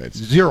great defense.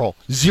 Zero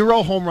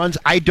home runs.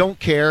 I don't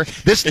care.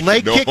 This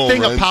leg kick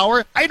thing of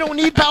power, I don't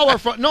need power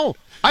from. No,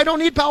 I don't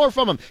need power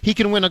from him. He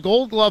can win a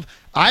Gold Glove.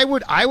 I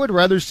would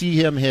rather see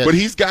him hit. But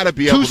he's got to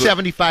be able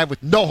 275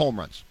 with no home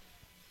runs.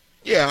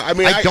 Yeah, I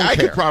mean, I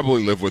could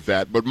probably live with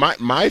that. But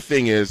my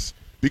thing is,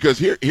 because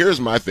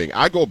here's my thing.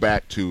 I go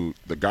back to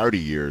the Gardy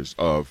years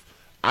of,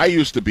 I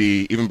used to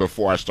be, even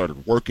before I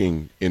started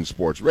working in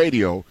sports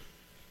radio,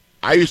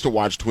 I used to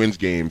watch Twins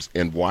games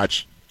and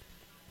watch,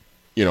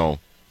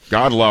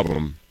 God love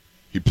him.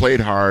 He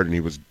played hard and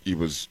he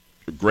was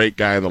a great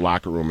guy in the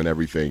locker room and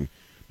everything.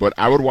 But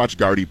I would watch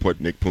Gardy put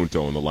Nick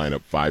Punto in the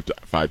lineup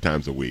five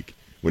times a week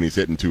when he's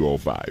hitting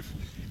 205.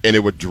 And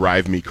it would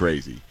drive me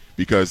crazy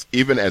because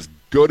even as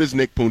good as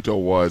Nick Punto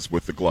was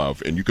with the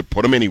glove, and you could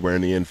put him anywhere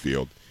in the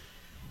infield,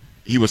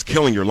 he was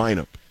killing your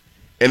lineup.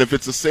 And if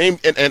it's the same,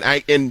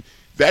 and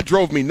that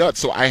drove me nuts.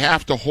 So I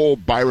have to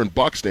hold Byron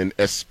Buxton,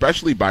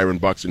 especially Byron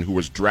Buxton, who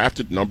was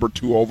drafted number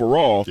 2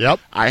 overall. Yep.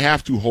 I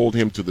have to hold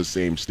him to the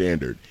same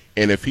standard.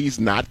 And if he's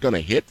not going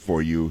to hit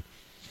for you,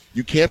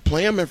 you can't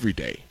play him every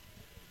day.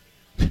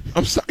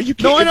 I'm sorry, you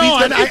can't. No, I know.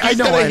 If he's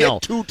going to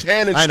hit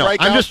 210 and strike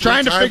out, I'm just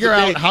trying to figure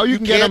out how you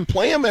can get him.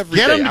 Play him every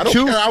day. I don't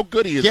care how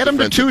good he is. Get him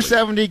to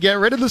 270. Get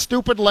rid of the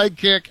stupid leg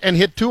kick and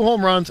hit 2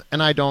 home runs,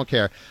 and I don't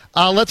care.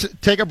 Let's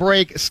take a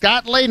break.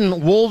 Scott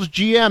Layden, Wolves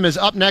GM, is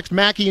up next.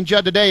 Mackey and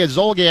Judd today is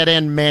Zolgad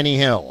and Manny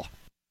Hill.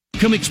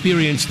 Come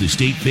experience the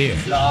State Fair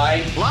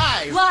Live.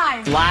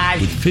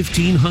 with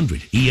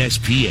 1500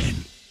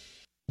 ESPN.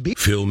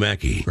 Phil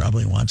Mackey,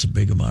 Probably wants a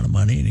big amount of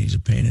money, and he's a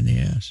pain in the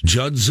ass.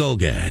 Judd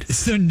Zolgad,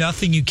 Is there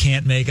nothing you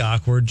can't make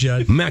awkward,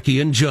 Judd?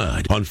 Mackey and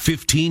Judd on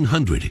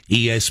 1500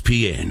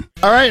 ESPN.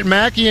 All right,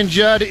 Mackey and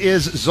Judd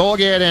is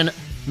Zolgad and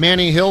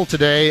Manny Hill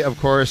today. Of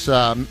course,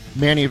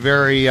 Manny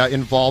very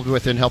involved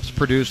with and helps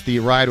produce the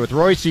Ride with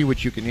Royce,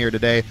 which you can hear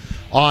today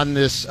on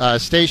this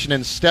station.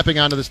 And stepping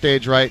onto the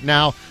stage right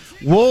now,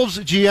 Wolves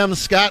GM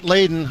Scott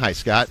Layden. Hi,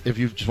 Scott. If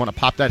you just want to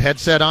pop that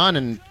headset on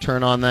and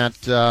turn on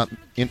that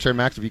intern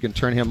Max, if you can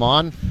turn him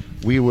on,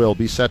 we will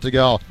be set to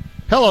go.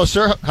 Hello,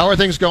 sir. How are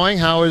things going?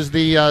 How is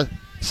the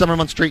summer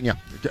months treating you?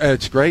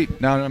 It's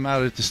great. Now that I'm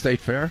out at the State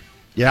Fair.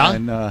 Yeah?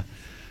 And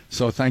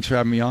So thanks for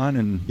having me on.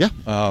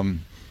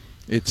 And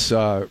it's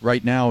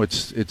right now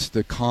it's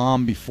the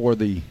calm before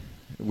we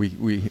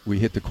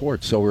hit the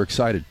court. So we're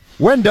excited.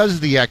 When does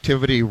the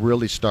activity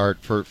really start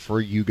for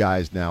you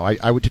guys now?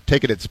 I would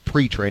take it it's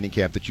pre-training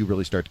camp that you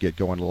really start to get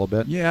going a little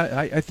bit.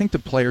 Yeah, I think the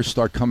players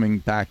start coming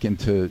back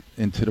into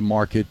the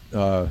market,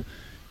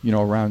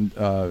 around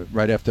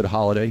right after the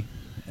holiday,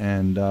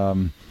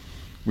 and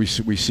we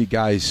see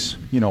guys,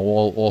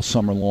 all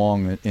summer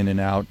long in and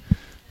out,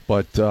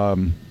 but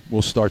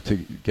we'll start to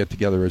get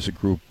together as a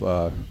group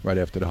right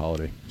after the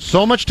holiday.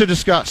 So much to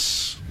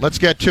discuss. Let's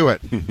get to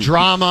it.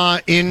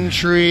 Drama,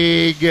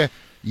 intrigue,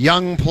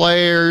 young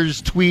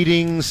players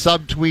tweeting,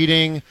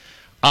 subtweeting.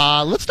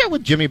 Let's start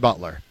with Jimmy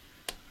Butler.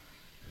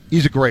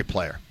 He's a great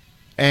player,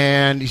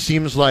 and he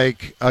seems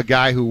like a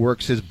guy who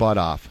works his butt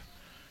off.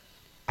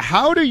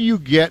 How do you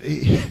get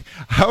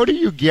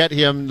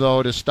him,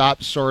 though, to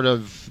stop sort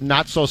of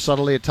not so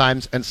subtly at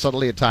times and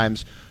subtly at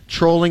times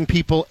trolling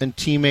people and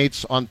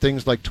teammates on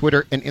things like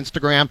Twitter and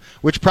Instagram,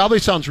 which probably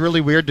sounds really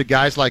weird to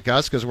guys like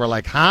us because we're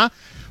like, huh?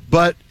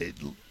 But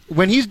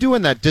when he's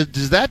doing that,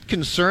 does that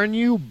concern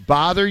you,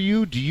 bother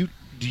you? Do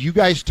you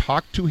guys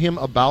talk to him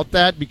about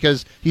that?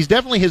 Because he's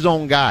definitely his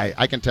own guy.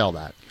 I can tell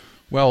that.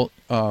 Well,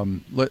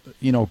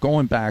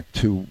 going back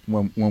to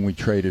when we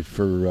traded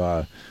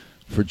for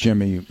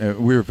Jimmy,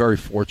 we were very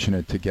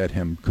fortunate to get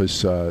him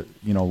because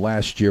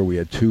last year we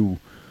had two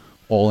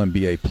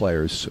All-NBA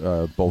players.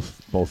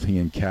 Both he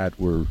and Kat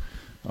were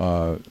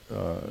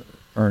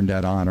earned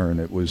that honor,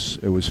 and it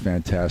was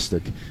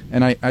fantastic.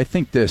 And I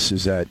think this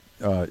is that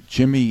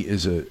Jimmy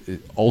is a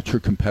ultra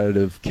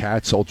competitive.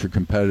 Kat's ultra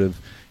competitive.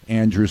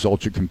 Andrew's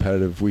ultra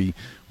competitive. We're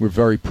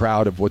very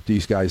proud of what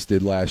these guys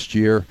did last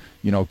year.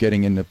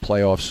 Getting in the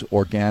playoffs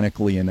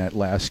organically in that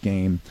last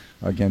game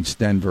against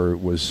Denver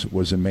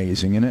was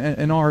amazing.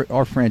 And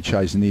our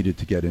franchise needed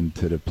to get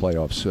into the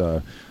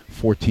playoffs.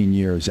 14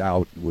 years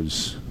out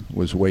was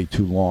way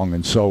too long,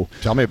 and so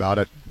tell me about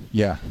it.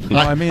 Yeah, no,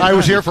 I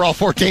was here for all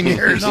 14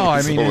 years. No,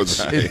 I mean it's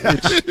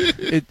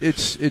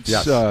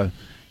yes.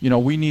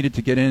 We needed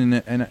to get in,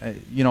 and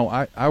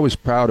I was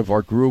proud of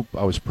our group.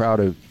 I was proud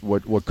of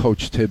what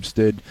Coach Tibbs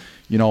did,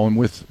 and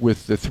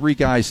with the three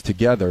guys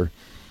together,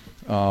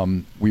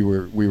 we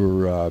were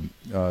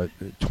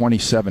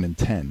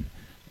 27-10,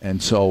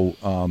 and so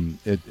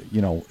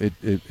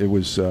it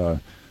was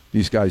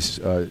these guys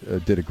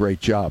did a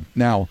great job.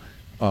 Now,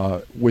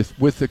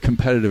 with the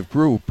competitive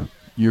group,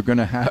 you're going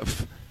to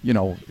have you're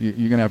going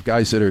to have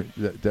guys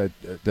that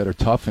are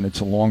tough, and it's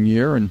a long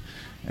year, and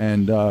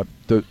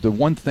the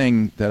one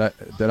thing that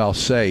I'll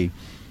say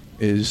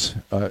is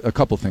a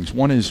couple of things.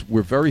 One is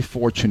we're very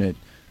fortunate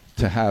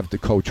to have the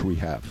coach we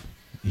have.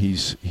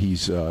 He's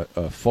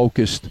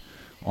focused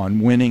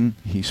on winning.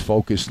 He's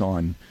focused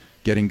on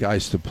getting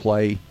guys to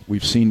play.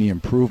 We've seen the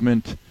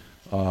improvement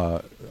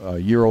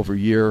year over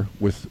year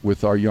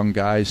with our young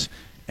guys,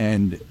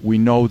 and we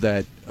know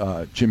that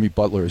Jimmy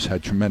Butler has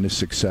had tremendous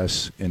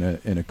success in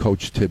a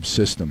Coach Tibbs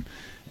system,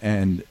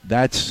 and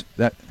that's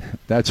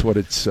what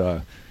it's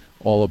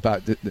all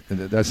about.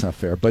 That's not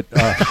fair, but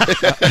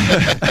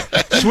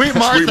Sweet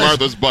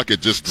Martha's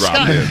bucket just dropped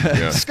Scott, in.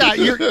 Yeah. Scott,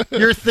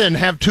 you're thin.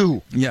 Have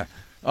two. Yeah.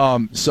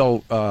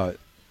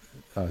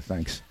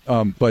 Thanks.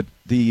 But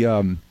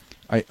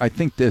I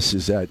think this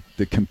is that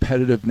the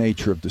competitive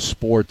nature of the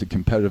sport, the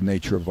competitive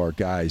nature of our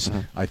guys,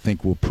 I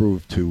think will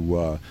prove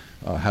to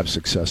have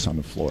success on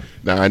the floor.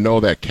 Now, I know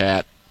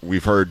that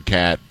we've heard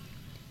Kat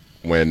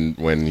when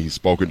he's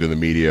spoken to the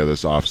media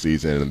this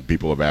offseason, and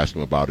people have asked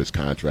him about his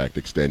contract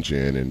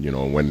extension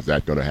and, when is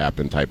that going to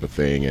happen type of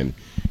thing. And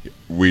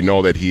we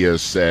know that he has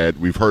said,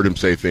 we've heard him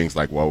say things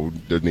like, well,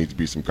 there needs to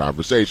be some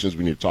conversations.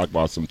 We need to talk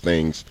about some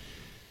things.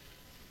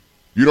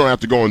 You don't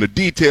have to go into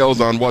details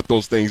on what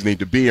those things need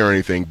to be or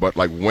anything, but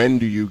when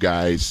do you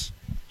guys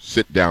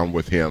sit down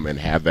with him and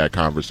have that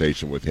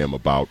conversation with him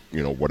about,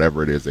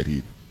 whatever it is that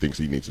he thinks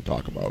he needs to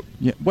talk about?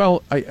 Yeah,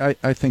 well,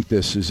 I think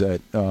this is that,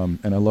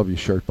 and I love your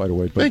shirt, by the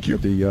way. But thank you.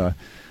 The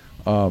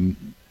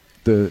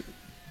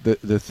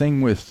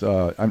thing with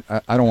I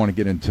don't want to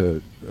get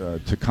into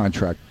to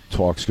contract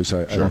talks because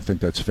I don't think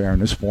that's fair in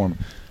this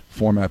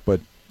format. But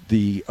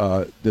the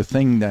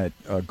thing that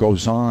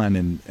goes on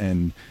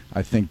and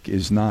I think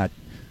is not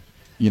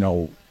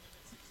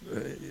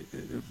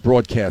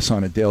broadcast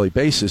on a daily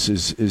basis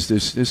is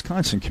this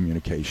constant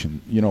communication.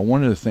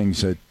 One of the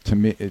things that to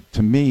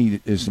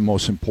me is the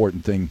most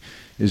important thing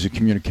is the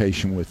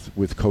communication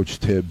with Coach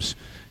Tibbs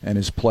and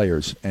his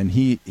players, and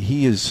he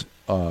is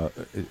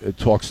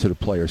talks to the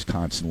players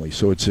constantly.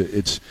 So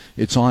it's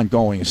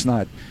ongoing. It's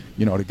not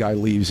the guy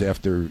leaves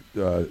after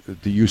the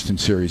Houston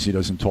series, he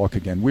doesn't talk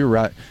again.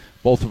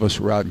 Both of us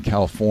were out in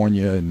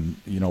California, and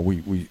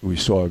we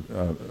saw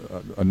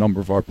a number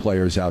of our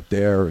players out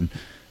there, and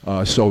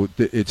so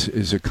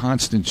it's a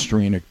constant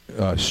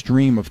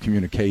stream of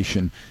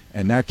communication,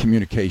 and that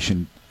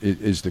communication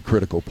is the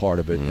critical part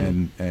of it.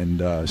 Mm-hmm.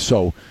 And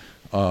so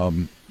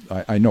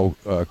I know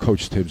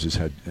Coach Tibbs has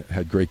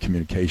had great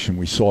communication.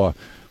 We saw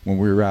when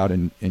we were out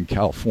in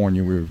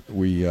California,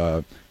 we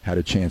had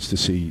a chance to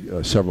see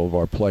several of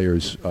our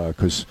players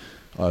because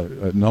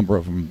a number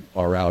of them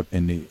are out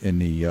in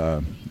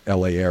the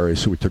L.A. area.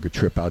 So we took a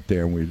trip out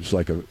there, and it was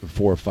like a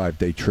 4 or 5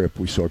 day trip.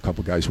 We saw a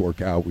couple guys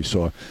work out. We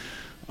saw,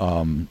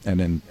 and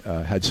then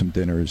had some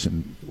dinners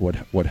and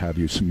what have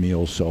you, some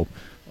meals. So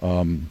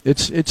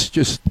it's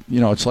just,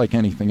 it's like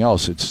anything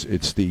else.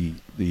 It's the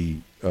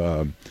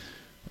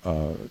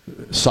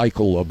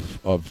cycle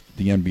of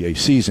the NBA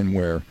season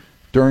where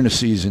during the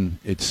season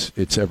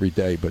it's every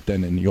day, but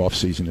then in the off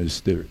season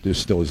there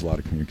still is a lot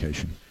of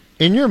communication.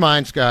 In your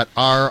mind, Scott,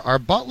 are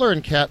Butler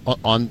and Cat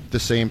on the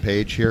same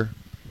page here?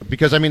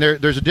 Because, I mean,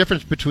 there's a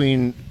difference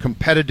between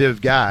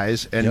competitive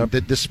guys, and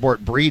this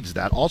sport breeds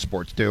that. All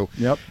sports do.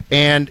 Yep.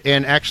 And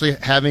actually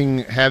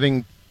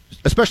having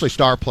especially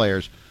star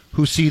players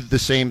who see the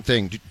same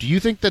thing. Do you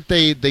think that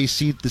they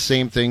see the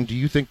same thing? Do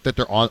you think that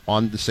they're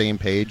on the same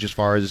page as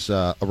far as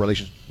a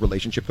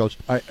relationship goes?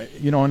 I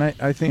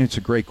think it's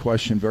a great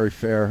question, very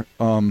fair.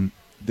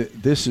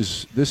 This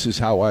is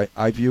how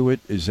I view it,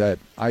 is that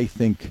I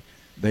think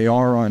they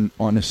are on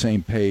the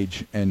same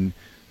page, and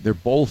they're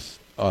both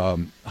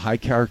high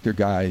character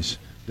guys.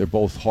 They're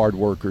both hard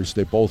workers.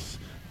 They both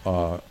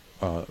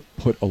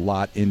put a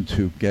lot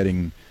into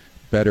getting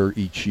better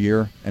each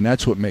year, and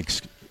that's what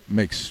makes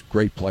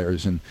great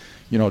players. And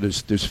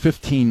there's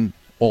 15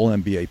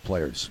 All-NBA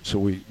players, so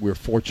we're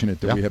fortunate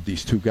that we have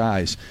these two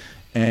guys,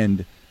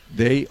 and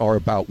they are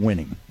about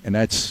winning. And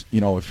that's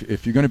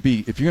if you're going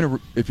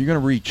to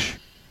reach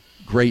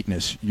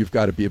greatness, you've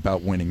got to be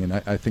about winning, and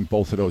I think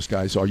both of those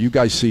guys are. You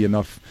guys see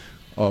enough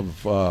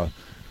of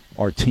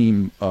our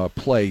team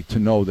play to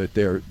know that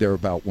they're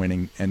about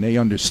winning, and they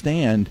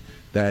understand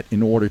that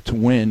in order to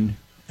win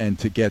and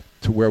to get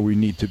to where we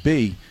need to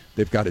be,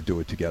 they've got to do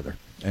it together,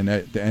 and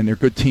they're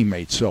good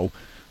teammates. So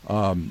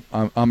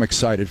I'm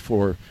excited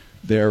for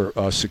their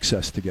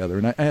success together,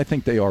 and I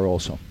think they are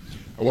also.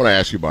 I want to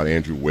ask you about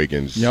Andrew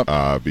Wiggins,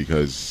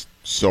 because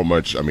so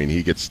much. I mean,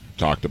 he gets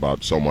talked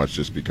about so much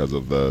just because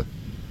of the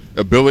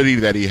ability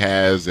that he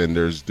has, and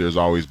there's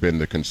always been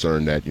the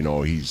concern that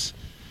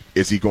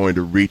is he going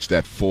to reach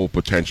that full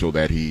potential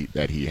that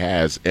he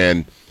has?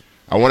 And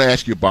I want to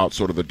ask you about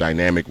sort of the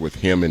dynamic with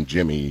him and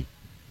Jimmy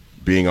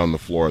being on the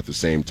floor at the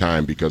same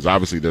time, because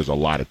obviously there's a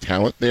lot of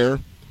talent there,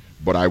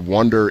 but I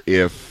wonder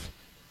if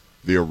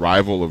the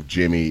arrival of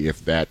Jimmy,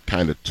 if that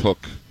kind of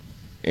took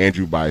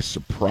Andrew by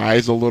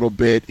surprise a little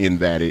bit, in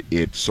that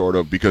it sort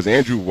of, because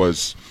Andrew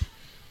was,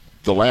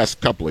 the last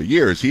couple of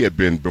years, he had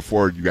been,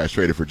 before you guys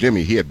traded for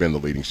Jimmy, he had been the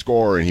leading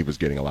scorer, and he was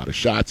getting a lot of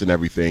shots and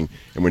everything.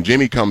 And when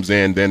Jimmy comes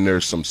in, then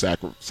there's some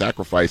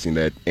sacrificing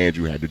that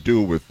Andrew had to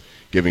do with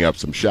giving up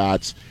some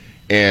shots.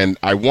 And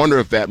I wonder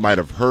if that might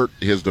have hurt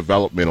his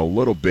development a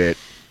little bit.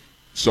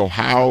 So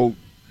how,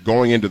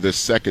 going into this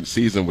second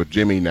season with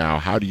Jimmy now,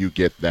 how do you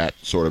get that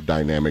sort of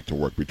dynamic to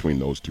work between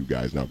those two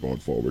guys now going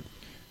forward?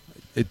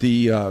 In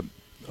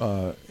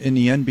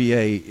the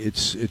NBA,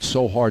 it's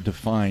so hard to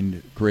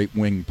find great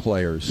wing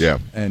players. Yeah.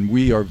 And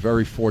we are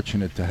very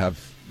fortunate to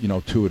have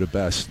two of the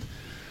best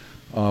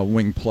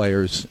wing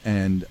players.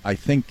 And I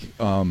think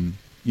when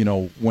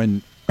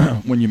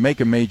you make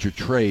a major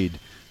trade,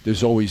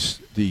 there's always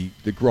the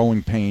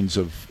growing pains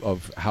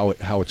of how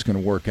it's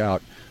going to work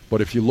out. But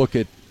if you look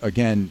at,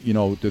 again,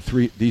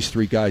 these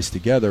three guys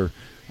together,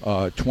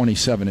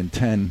 27 and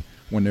 10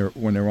 when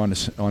they're on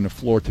the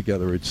floor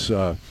together,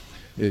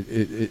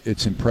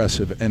 it's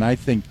impressive. And I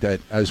think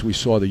that as we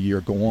saw the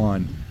year go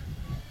on,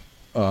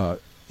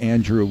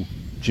 Andrew,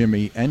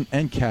 Jimmy,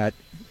 and Cat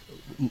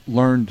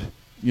learned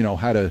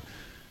how to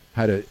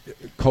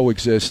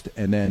coexist,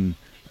 and then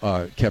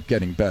kept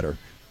getting better.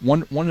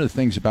 One of the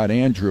things about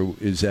Andrew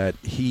is that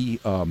he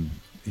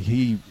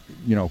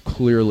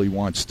clearly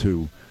wants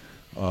to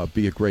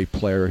be a great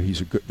player.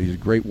 He's a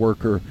great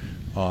worker.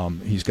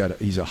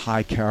 He's a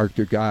high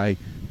character guy,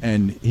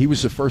 and he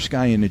was the first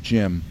guy in the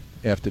gym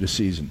after the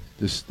season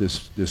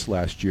this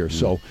last year.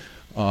 So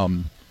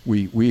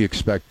we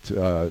expect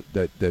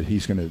that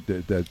he's going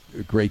to that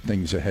great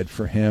things ahead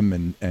for him,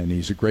 and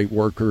he's a great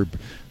worker.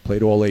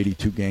 Played all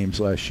 82 games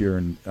last year,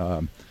 and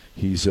I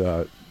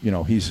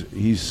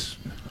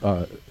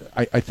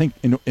think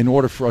in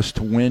order for us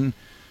to win,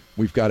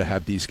 we've got to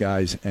have these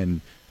guys.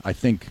 And I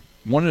think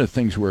one of the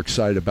things we're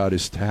excited about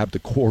is to have the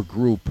core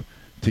group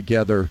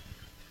together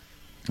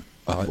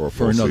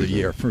for another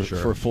year,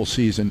 for a full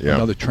season,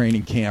 another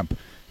training camp.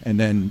 And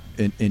then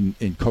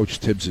in Coach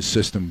Tibbs'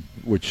 system,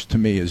 which to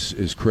me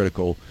is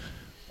critical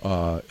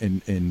for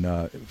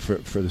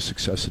the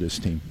success of this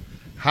team.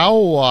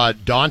 How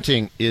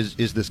daunting is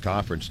this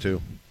conference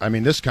too? I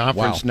mean, this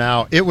conference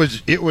now, it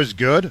was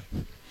good.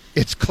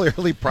 It's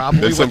clearly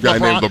probably with some guy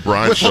named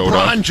LeBron showed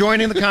up.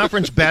 Joining the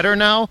conference better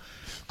now.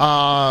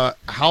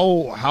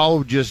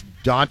 How just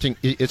daunting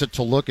is it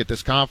to look at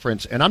this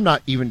conference? And I'm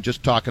not even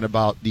just talking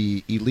about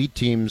the elite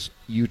teams,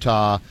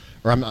 Utah,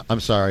 or I'm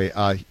sorry,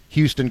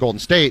 Houston, Golden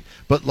State,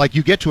 but like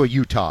you get to a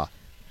Utah,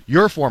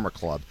 your former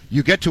club,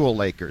 you get to a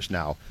Lakers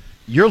now.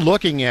 You're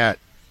looking at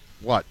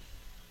what,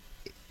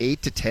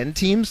 8 to 10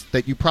 teams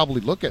that you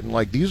probably look at and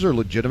like, these are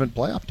legitimate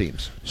playoff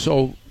teams.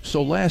 So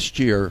last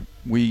year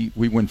we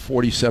win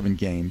 47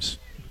 games.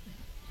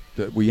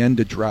 That we end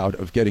the drought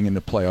of getting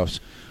into playoffs.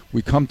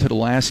 We come to the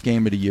last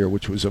game of the year,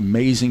 which was an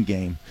amazing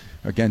game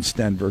against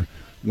Denver.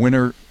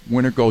 Winner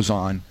goes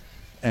on,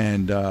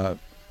 and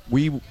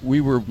we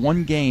were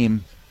one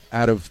game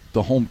out of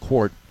the home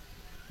court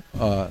in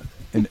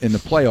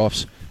the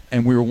playoffs,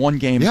 and we were one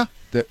game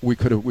that we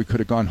could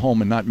have gone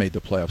home and not made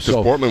the playoffs.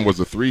 So Portland was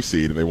the 3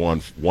 seed, and they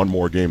won one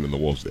more game than the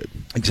Wolves did.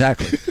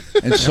 Exactly,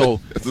 and so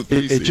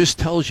it just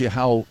tells you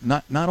how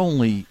not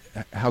only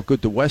how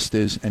good the West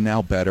is and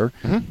now better,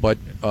 but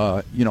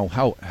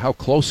how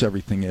close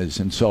everything is,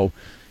 and so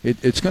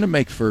it's going to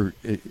make for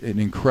an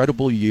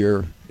incredible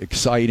year,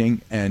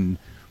 exciting, and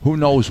who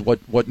knows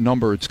what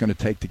number it's going to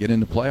take to get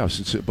into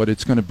playoffs. But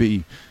it's going to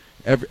be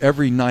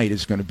every night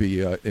is going to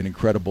be an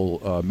incredible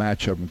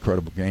matchup,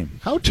 incredible game.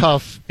 How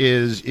tough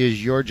is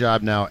your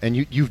job now? And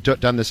you've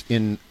done this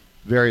in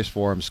various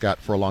forums, Scott,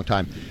 for a long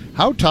time.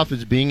 How tough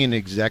is being an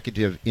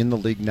executive in the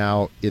league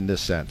now in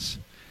this sense?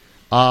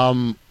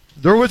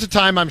 There was a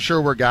time, I'm sure,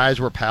 where guys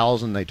were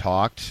pals and they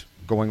talked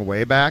going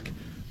way back.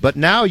 But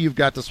now you've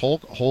got this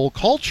whole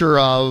culture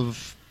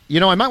of,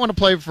 I might want to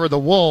play for the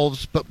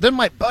Wolves, but then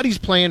my buddy's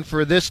playing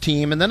for this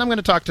team, and then I'm going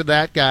to talk to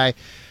that guy.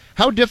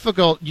 How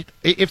difficult?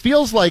 It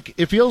feels like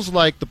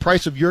the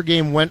price of your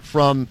game went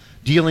from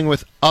dealing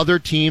with other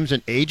teams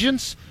and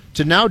agents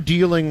to now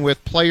dealing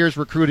with players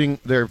recruiting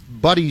their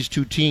buddies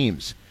to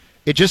teams.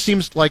 It just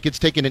seems like it's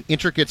taken an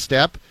intricate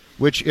step,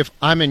 which if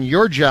I'm in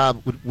your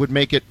job would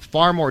make it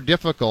far more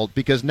difficult,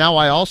 because now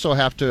I also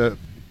have to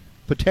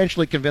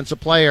potentially convince a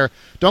player,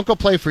 don't go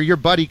play for your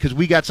buddy because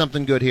we got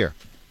something good here.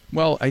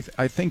 Well,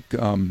 I think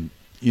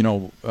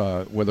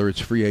whether it's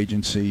free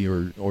agency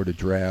or the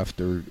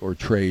draft or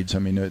trades, I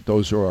mean,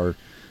 those are our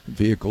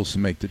vehicles to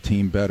make the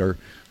team better.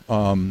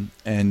 And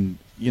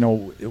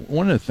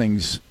one of the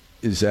things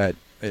is that,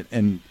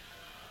 and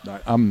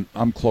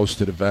I'm close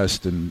to the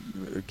vest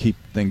and keep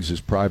things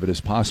as private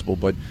as possible,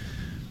 but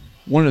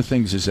one of the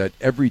things is that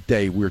every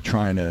day we're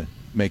trying to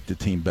make the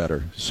team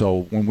better.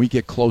 So when we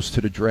get close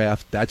to the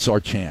draft, that's our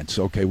chance.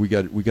 Okay, we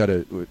got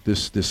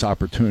this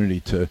opportunity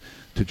to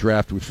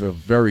draft. We feel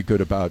very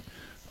good about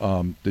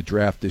the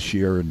draft this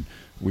year, and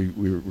we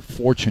were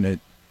fortunate,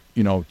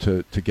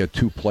 to get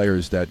 2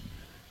 players that,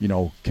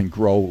 can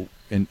grow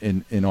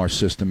in our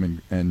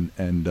system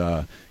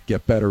and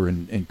get better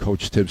in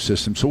Coach Tibbs'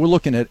 system. So we're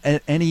looking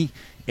at any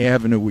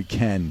avenue we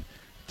can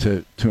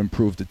to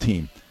improve the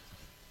team.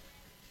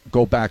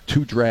 Go back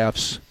 2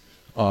 drafts.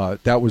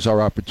 That was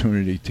our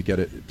opportunity to get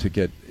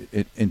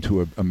it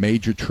into a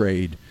major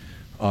trade,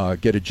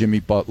 get a Jimmy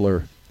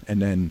Butler,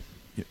 and then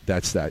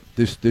that's that.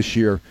 This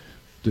year,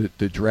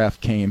 the draft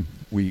came.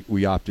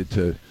 We opted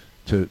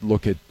to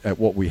look at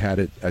what we had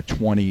at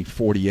 20,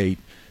 48,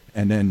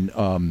 and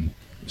then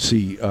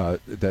see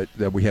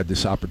that we had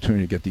this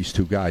opportunity to get these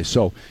 2 guys.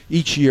 So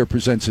each year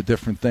presents a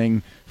different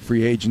thing.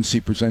 Free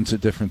agency presents a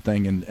different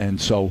thing,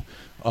 and so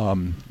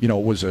it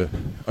was a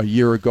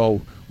year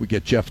ago. We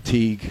get Jeff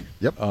Teague.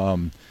 Yep.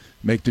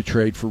 Make the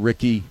trade for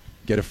Ricky,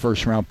 get a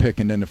first-round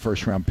pick, and then the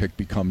first-round pick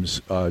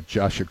becomes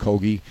Josh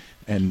Okogie,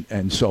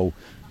 and so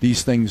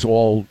these things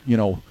all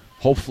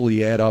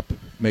hopefully add up,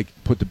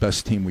 put the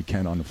best team we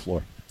can on the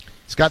floor.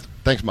 Scott,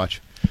 thanks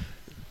much.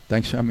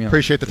 Thanks for having me on.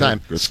 Appreciate the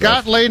time. Good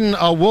Scott stuff.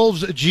 Layden,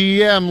 Wolves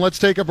GM. Let's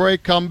take a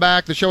break, come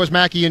back. The show is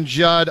Mackey and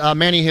Judd.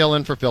 Manny Hill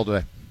in for Phil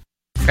today.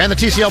 And the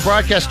TCL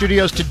broadcast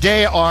studios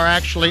today are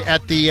actually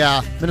at the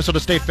Minnesota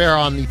State Fair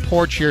on the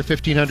porch here,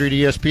 1500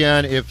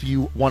 ESPN. If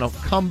you want to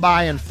come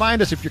by and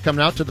find us, if you're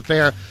coming out to the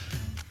fair,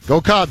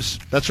 go Cubs.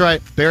 That's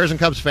right, Bears and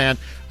Cubs fan.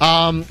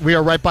 We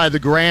are right by the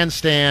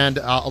grandstand.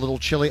 A little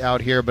chilly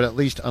out here, but at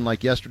least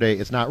unlike yesterday,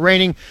 it's not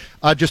raining.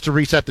 Just to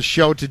reset the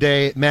show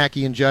today,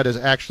 Mackey and Judd is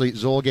actually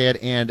Zolgad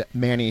and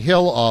Manny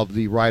Hill of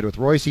the Ride with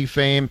Royce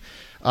fame.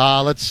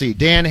 Let's see,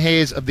 Dan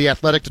Hayes of The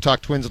Athletic to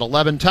talk Twins at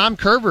 11. Tom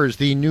Curvers,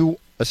 the new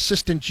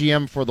assistant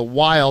GM for the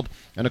Wild,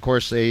 and of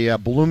course a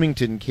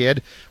Bloomington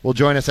kid, will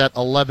join us at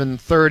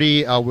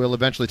 11:30. We'll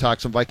eventually talk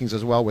some Vikings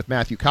as well with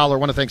Matthew Collar. I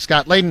want to thank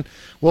Scott Layden,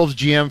 Wolves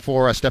GM,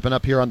 for stepping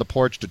up here on the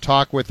porch to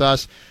talk with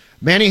us.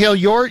 Manny Hill,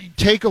 your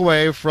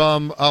takeaway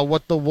from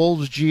what the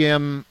Wolves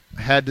GM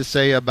had to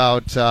say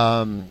about,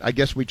 I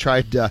guess we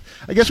tried to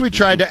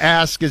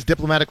ask as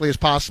diplomatically as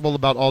possible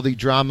about all the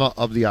drama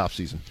of the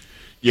offseason.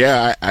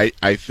 Yeah,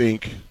 I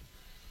think,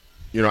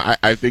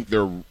 I think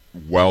they're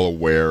well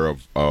aware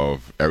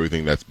of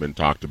everything that's been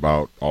talked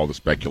about, all the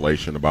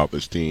speculation about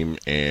this team,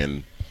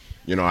 and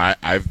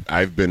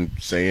I've been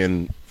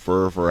saying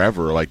for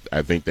forever, like,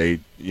 I think they,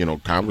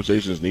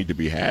 conversations need to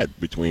be had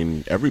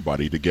between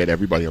everybody to get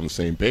everybody on the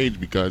same page,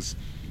 because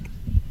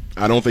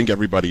I don't think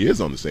everybody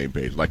is on the same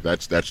page. Like,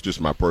 that's just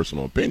my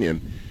personal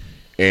opinion,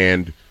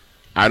 and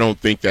I don't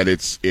think that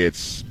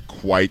it's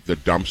quite the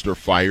dumpster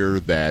fire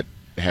that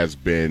has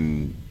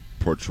been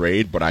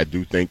portrayed, but I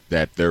do think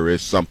that there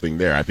is something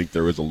there. I think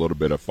there is a little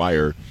bit of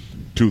fire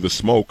to the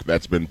smoke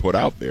that's been put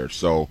out there.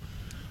 So,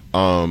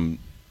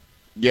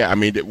 yeah, I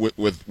mean,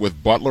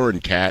 with Butler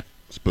and Cat,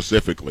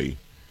 specifically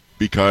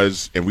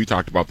because, and we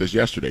talked about this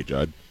yesterday,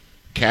 Judd,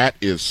 Cat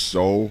is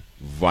so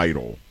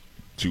vital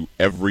to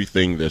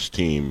everything this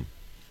team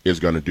is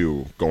going to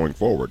do going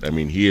forward. I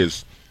mean,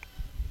 he's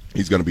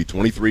going to be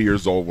 23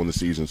 years old when the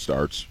season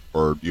starts,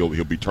 or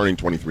he'll be turning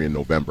 23 in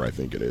November, I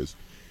think it is.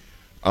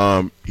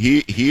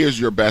 He is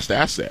your best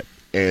asset,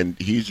 and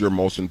he's your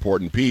most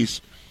important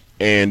piece.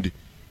 And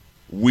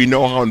we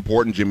know how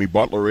important Jimmy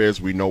Butler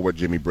is. We know what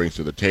Jimmy brings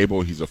to the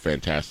table. He's a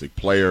fantastic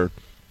player.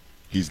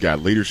 He's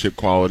got leadership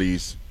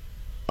qualities.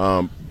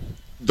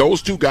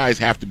 Those two guys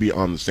have to be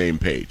on the same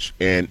page,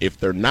 and if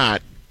they're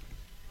not,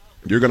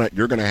 you're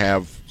gonna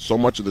have so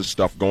much of this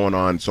stuff going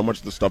on, so much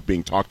of the stuff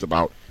being talked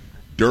about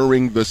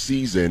during the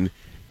season,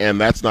 and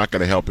that's not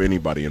going to help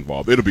anybody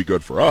involved. It'll be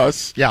good for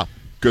us,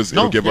 because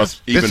it'll give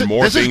us even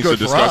more things to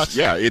discuss.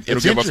 Yeah, it'll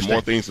give us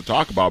more things to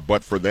talk about.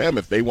 But for them,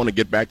 if they want to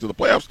get back to the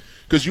playoffs,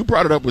 because you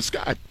brought it up with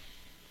Scott,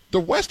 the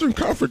Western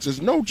Conference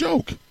is no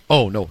joke.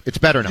 Oh no, it's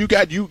better now.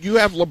 You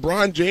have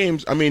LeBron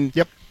James. I mean,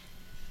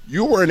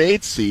 you were an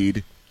 8th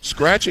seed,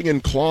 scratching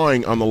and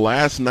clawing on the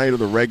last night of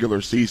the regular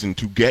season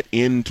to get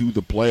into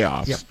the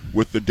playoffs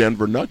with the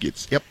Denver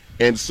Nuggets.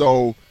 And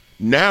so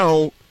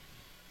now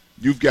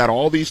you've got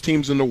all these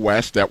teams in the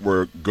West that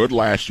were good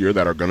last year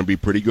that are going to be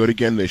pretty good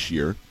again this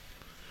year.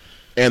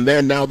 And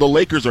then now the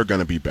Lakers are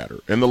going to be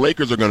better. And the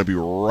Lakers are going to be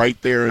right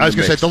there in the mix. I was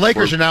going to say, the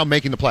Lakers are now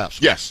making the playoffs.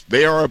 Yes,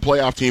 they are a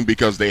playoff team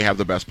because they have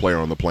the best player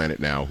on the planet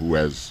now who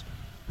has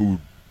been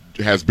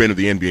to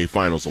the NBA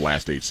Finals the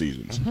last 8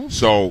 seasons.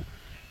 So,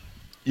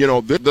 you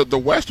know, the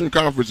Western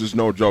Conference is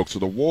no joke. So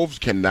the Wolves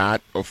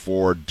cannot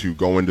afford to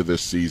go into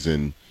this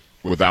season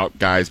without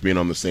guys being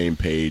on the same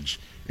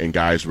page and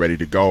guys ready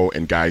to go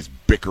and guys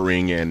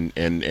bickering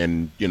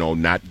and you know,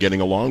 not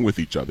getting along with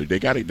each other. They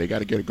got to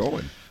get it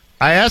going.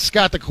 I asked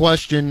Scott the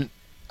question,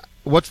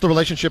 what's the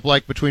relationship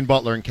like between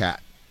Butler and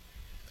Cat?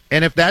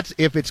 And if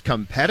it's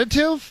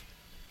competitive,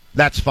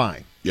 that's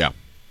fine. Yeah.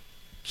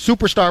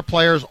 Superstar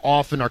players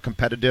often are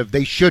competitive.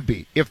 They should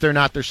be. If they're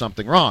not, there's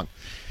something wrong.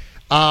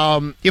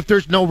 If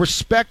there's no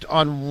respect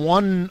on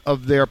one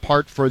of their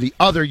part for the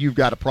other, you've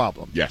got a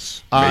problem.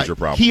 Yes, major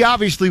problem. He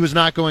obviously was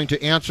not going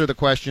to answer the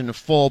question in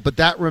full, but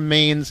that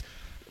remains,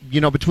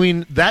 you know,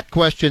 between that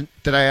question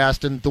that I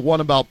asked and the one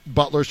about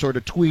Butler sort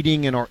of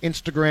tweeting and or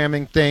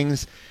Instagramming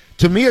things,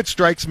 to me it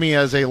strikes me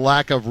as a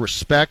lack of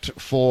respect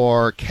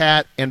for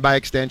Cat and by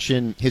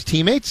extension his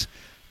teammates.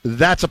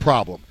 That's a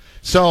problem.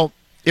 So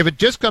if it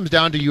just comes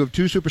down to you have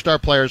 2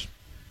 superstar players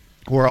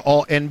who are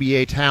all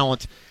NBA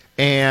talent,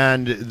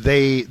 and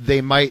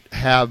they might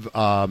have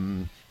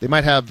an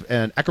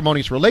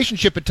acrimonious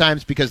relationship at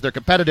times because they're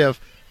competitive,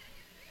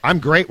 I'm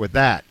great with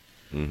that.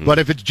 But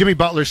if it's Jimmy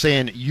Butler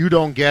saying, you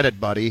don't get it,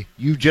 buddy,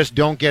 you just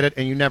don't get it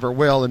and you never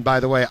will, and by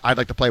the way, I'd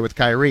like to play with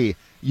Kyrie,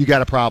 you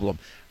got a problem.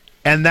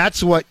 And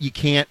that's what you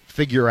can't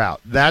figure out.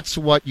 That's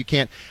what you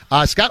can't.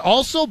 Scott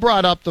also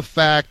brought up the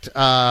fact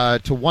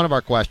to one of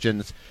our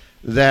questions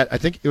that, I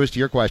think it was to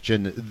your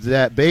question,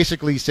 that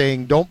basically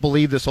saying don't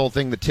believe this whole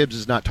thing that Tibbs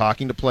is not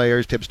talking to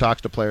players. Tibbs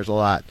talks to players a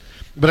lot.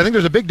 But I think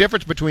there's a big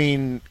difference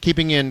between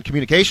keeping in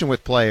communication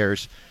with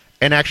players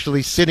and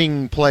actually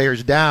sitting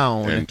players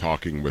down and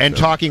talking with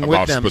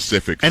them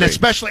specific and things.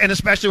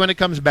 especially when it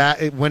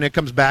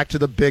comes back to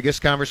the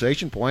biggest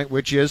conversation point,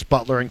 which is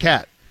Butler and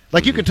Cat.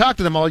 Like, you can talk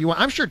to them all you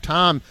want. I'm sure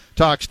Tom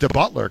talks to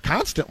Butler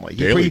constantly.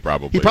 Daily, He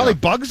probably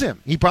bugs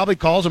him. He probably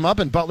calls him up,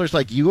 and Butler's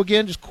like, you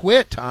again? Just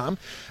quit, Tom.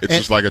 It's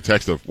just like a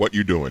text of, what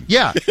you doing?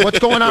 Yeah, what's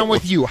going on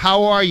with you?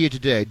 How are you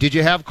today? Did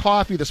you have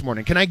coffee this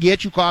morning? Can I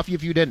get you coffee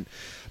if you didn't?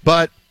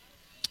 But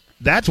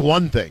that's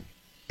one thing.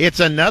 It's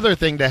another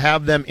thing to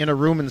have them in a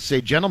room and say,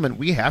 gentlemen,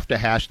 we have to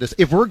hash this.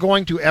 If we're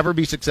going to ever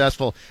be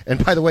successful,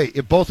 and by the way,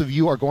 if both of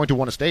you are going to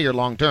want to stay here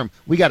long term,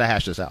 we got to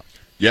hash this out.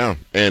 Yeah,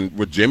 and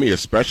with Jimmy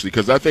especially,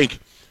 because I think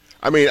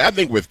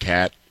with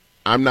Cat,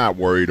 I'm not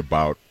worried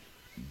about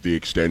the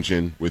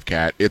extension with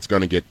Cat. It's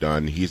going to get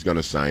done. He's going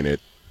to sign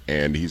it,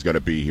 and he's going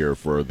to be here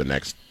for the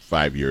next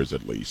 5 years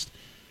at least.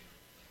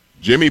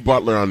 Jimmy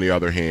Butler, on the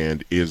other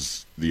hand,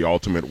 is the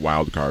ultimate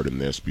wild card in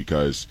this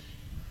because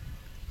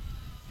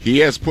he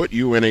has put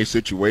you in a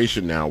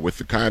situation now with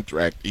the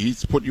contract.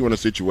 He's put you in a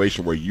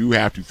situation where you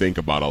have to think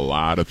about a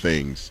lot of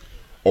things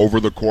over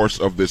the course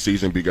of this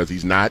season because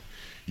he's not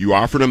 – you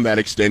offered him that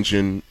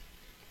extension –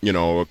 you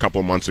know, a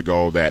couple of months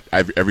ago that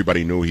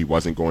everybody knew he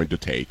wasn't going to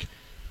take.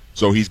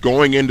 So he's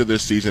going into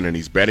this season and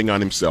he's betting on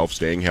himself,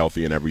 staying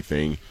healthy and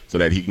everything so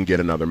that he can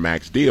get another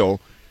max deal.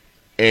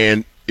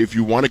 And if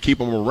you want to keep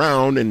him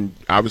around, and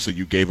obviously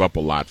you gave up a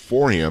lot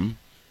for him,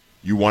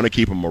 you want to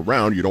keep him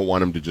around. You don't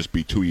want him to just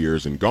be 2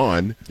 years and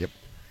gone. Yep.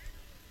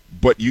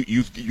 But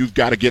you've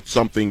got to get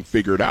something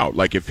figured out.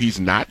 Like if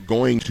he's not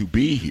going to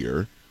be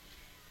here,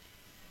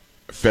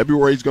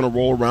 February's going to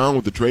roll around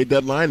with the trade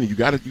deadline, and you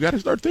got to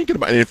start thinking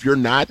about it. And if you're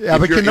not,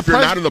 if you're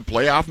not in the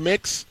playoff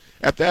mix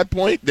at that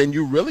point, then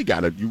you really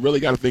got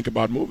to think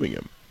about moving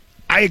him.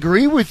 I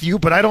agree with you,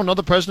 but I don't know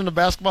the president of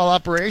basketball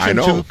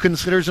operations who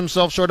considers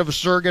himself sort of a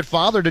surrogate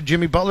father to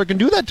Jimmy Butler can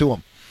do that to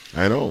him.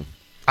 I know.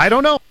 I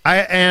don't know.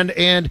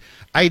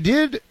 I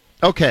did.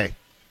 Okay.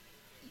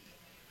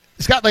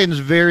 Scott Layden's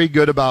very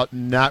good about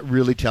not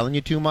really telling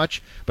you too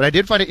much, but I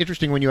did find it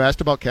interesting when you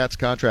asked about Cat's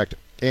contract,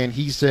 and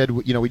he said,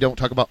 we don't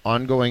talk about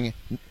ongoing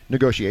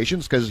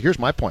negotiations, because here's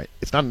my point.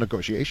 It's not a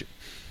negotiation.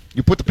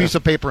 You put the piece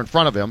of paper in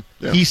front of him,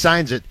 he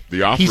signs it.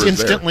 The offer he's is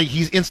instantly there.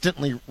 He's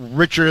instantly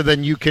richer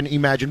than you can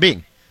imagine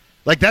being.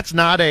 Like that's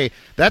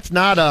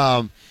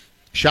not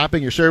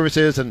shopping your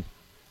services and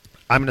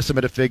I'm going to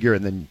submit a figure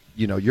and then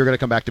you're going to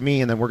come back to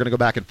me and then we're going to go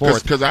back and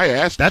forth. Because I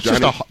asked that's Johnny,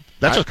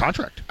 just a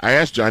contract. I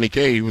asked Johnny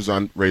Kay, he was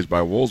on Raised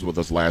by Wolves with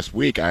us last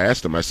week. I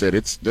asked him. I said,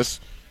 "It's this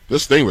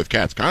thing with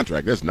Cat's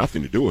contract. There's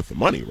nothing to do with the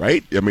money,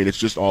 right? I mean, it's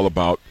just all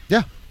about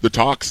the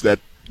talks that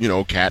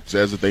Cat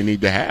says that they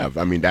need to have.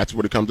 I mean, that's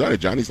what it comes down to."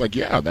 Johnny's like,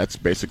 "Yeah, that's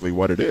basically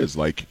what it is.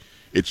 Like,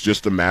 it's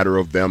just a matter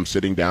of them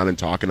sitting down and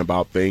talking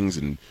about things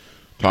and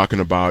talking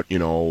about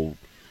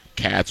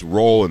Cat's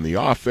role in the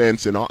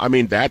offense and all. I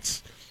mean,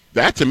 that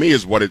to me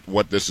is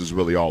what this is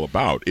really all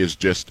about, is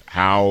just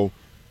how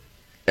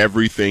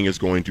everything is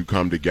going to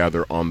come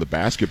together on the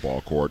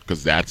basketball court,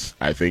 because that's,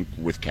 I think,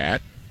 with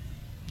Cat,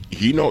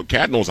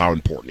 Cat knows how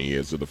important he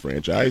is to the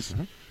franchise.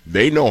 Mm-hmm.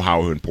 They know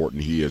how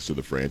important he is to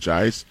the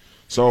franchise.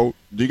 So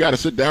you got to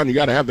sit down, you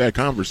got to have that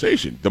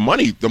conversation. The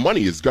money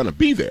is going to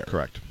be there.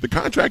 Correct. The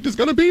contract is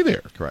going to be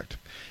there. Correct.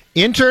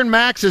 Intern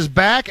Max is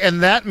back,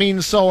 and that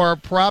means so are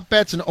prop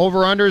bets and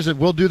over-unders, and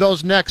we'll do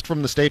those next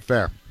from the State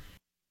Fair.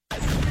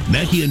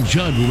 Mackey and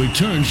Judd will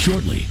return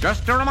shortly.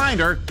 Just a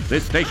reminder,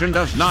 this station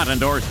does not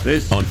endorse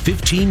this on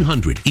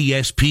 1500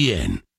 ESPN.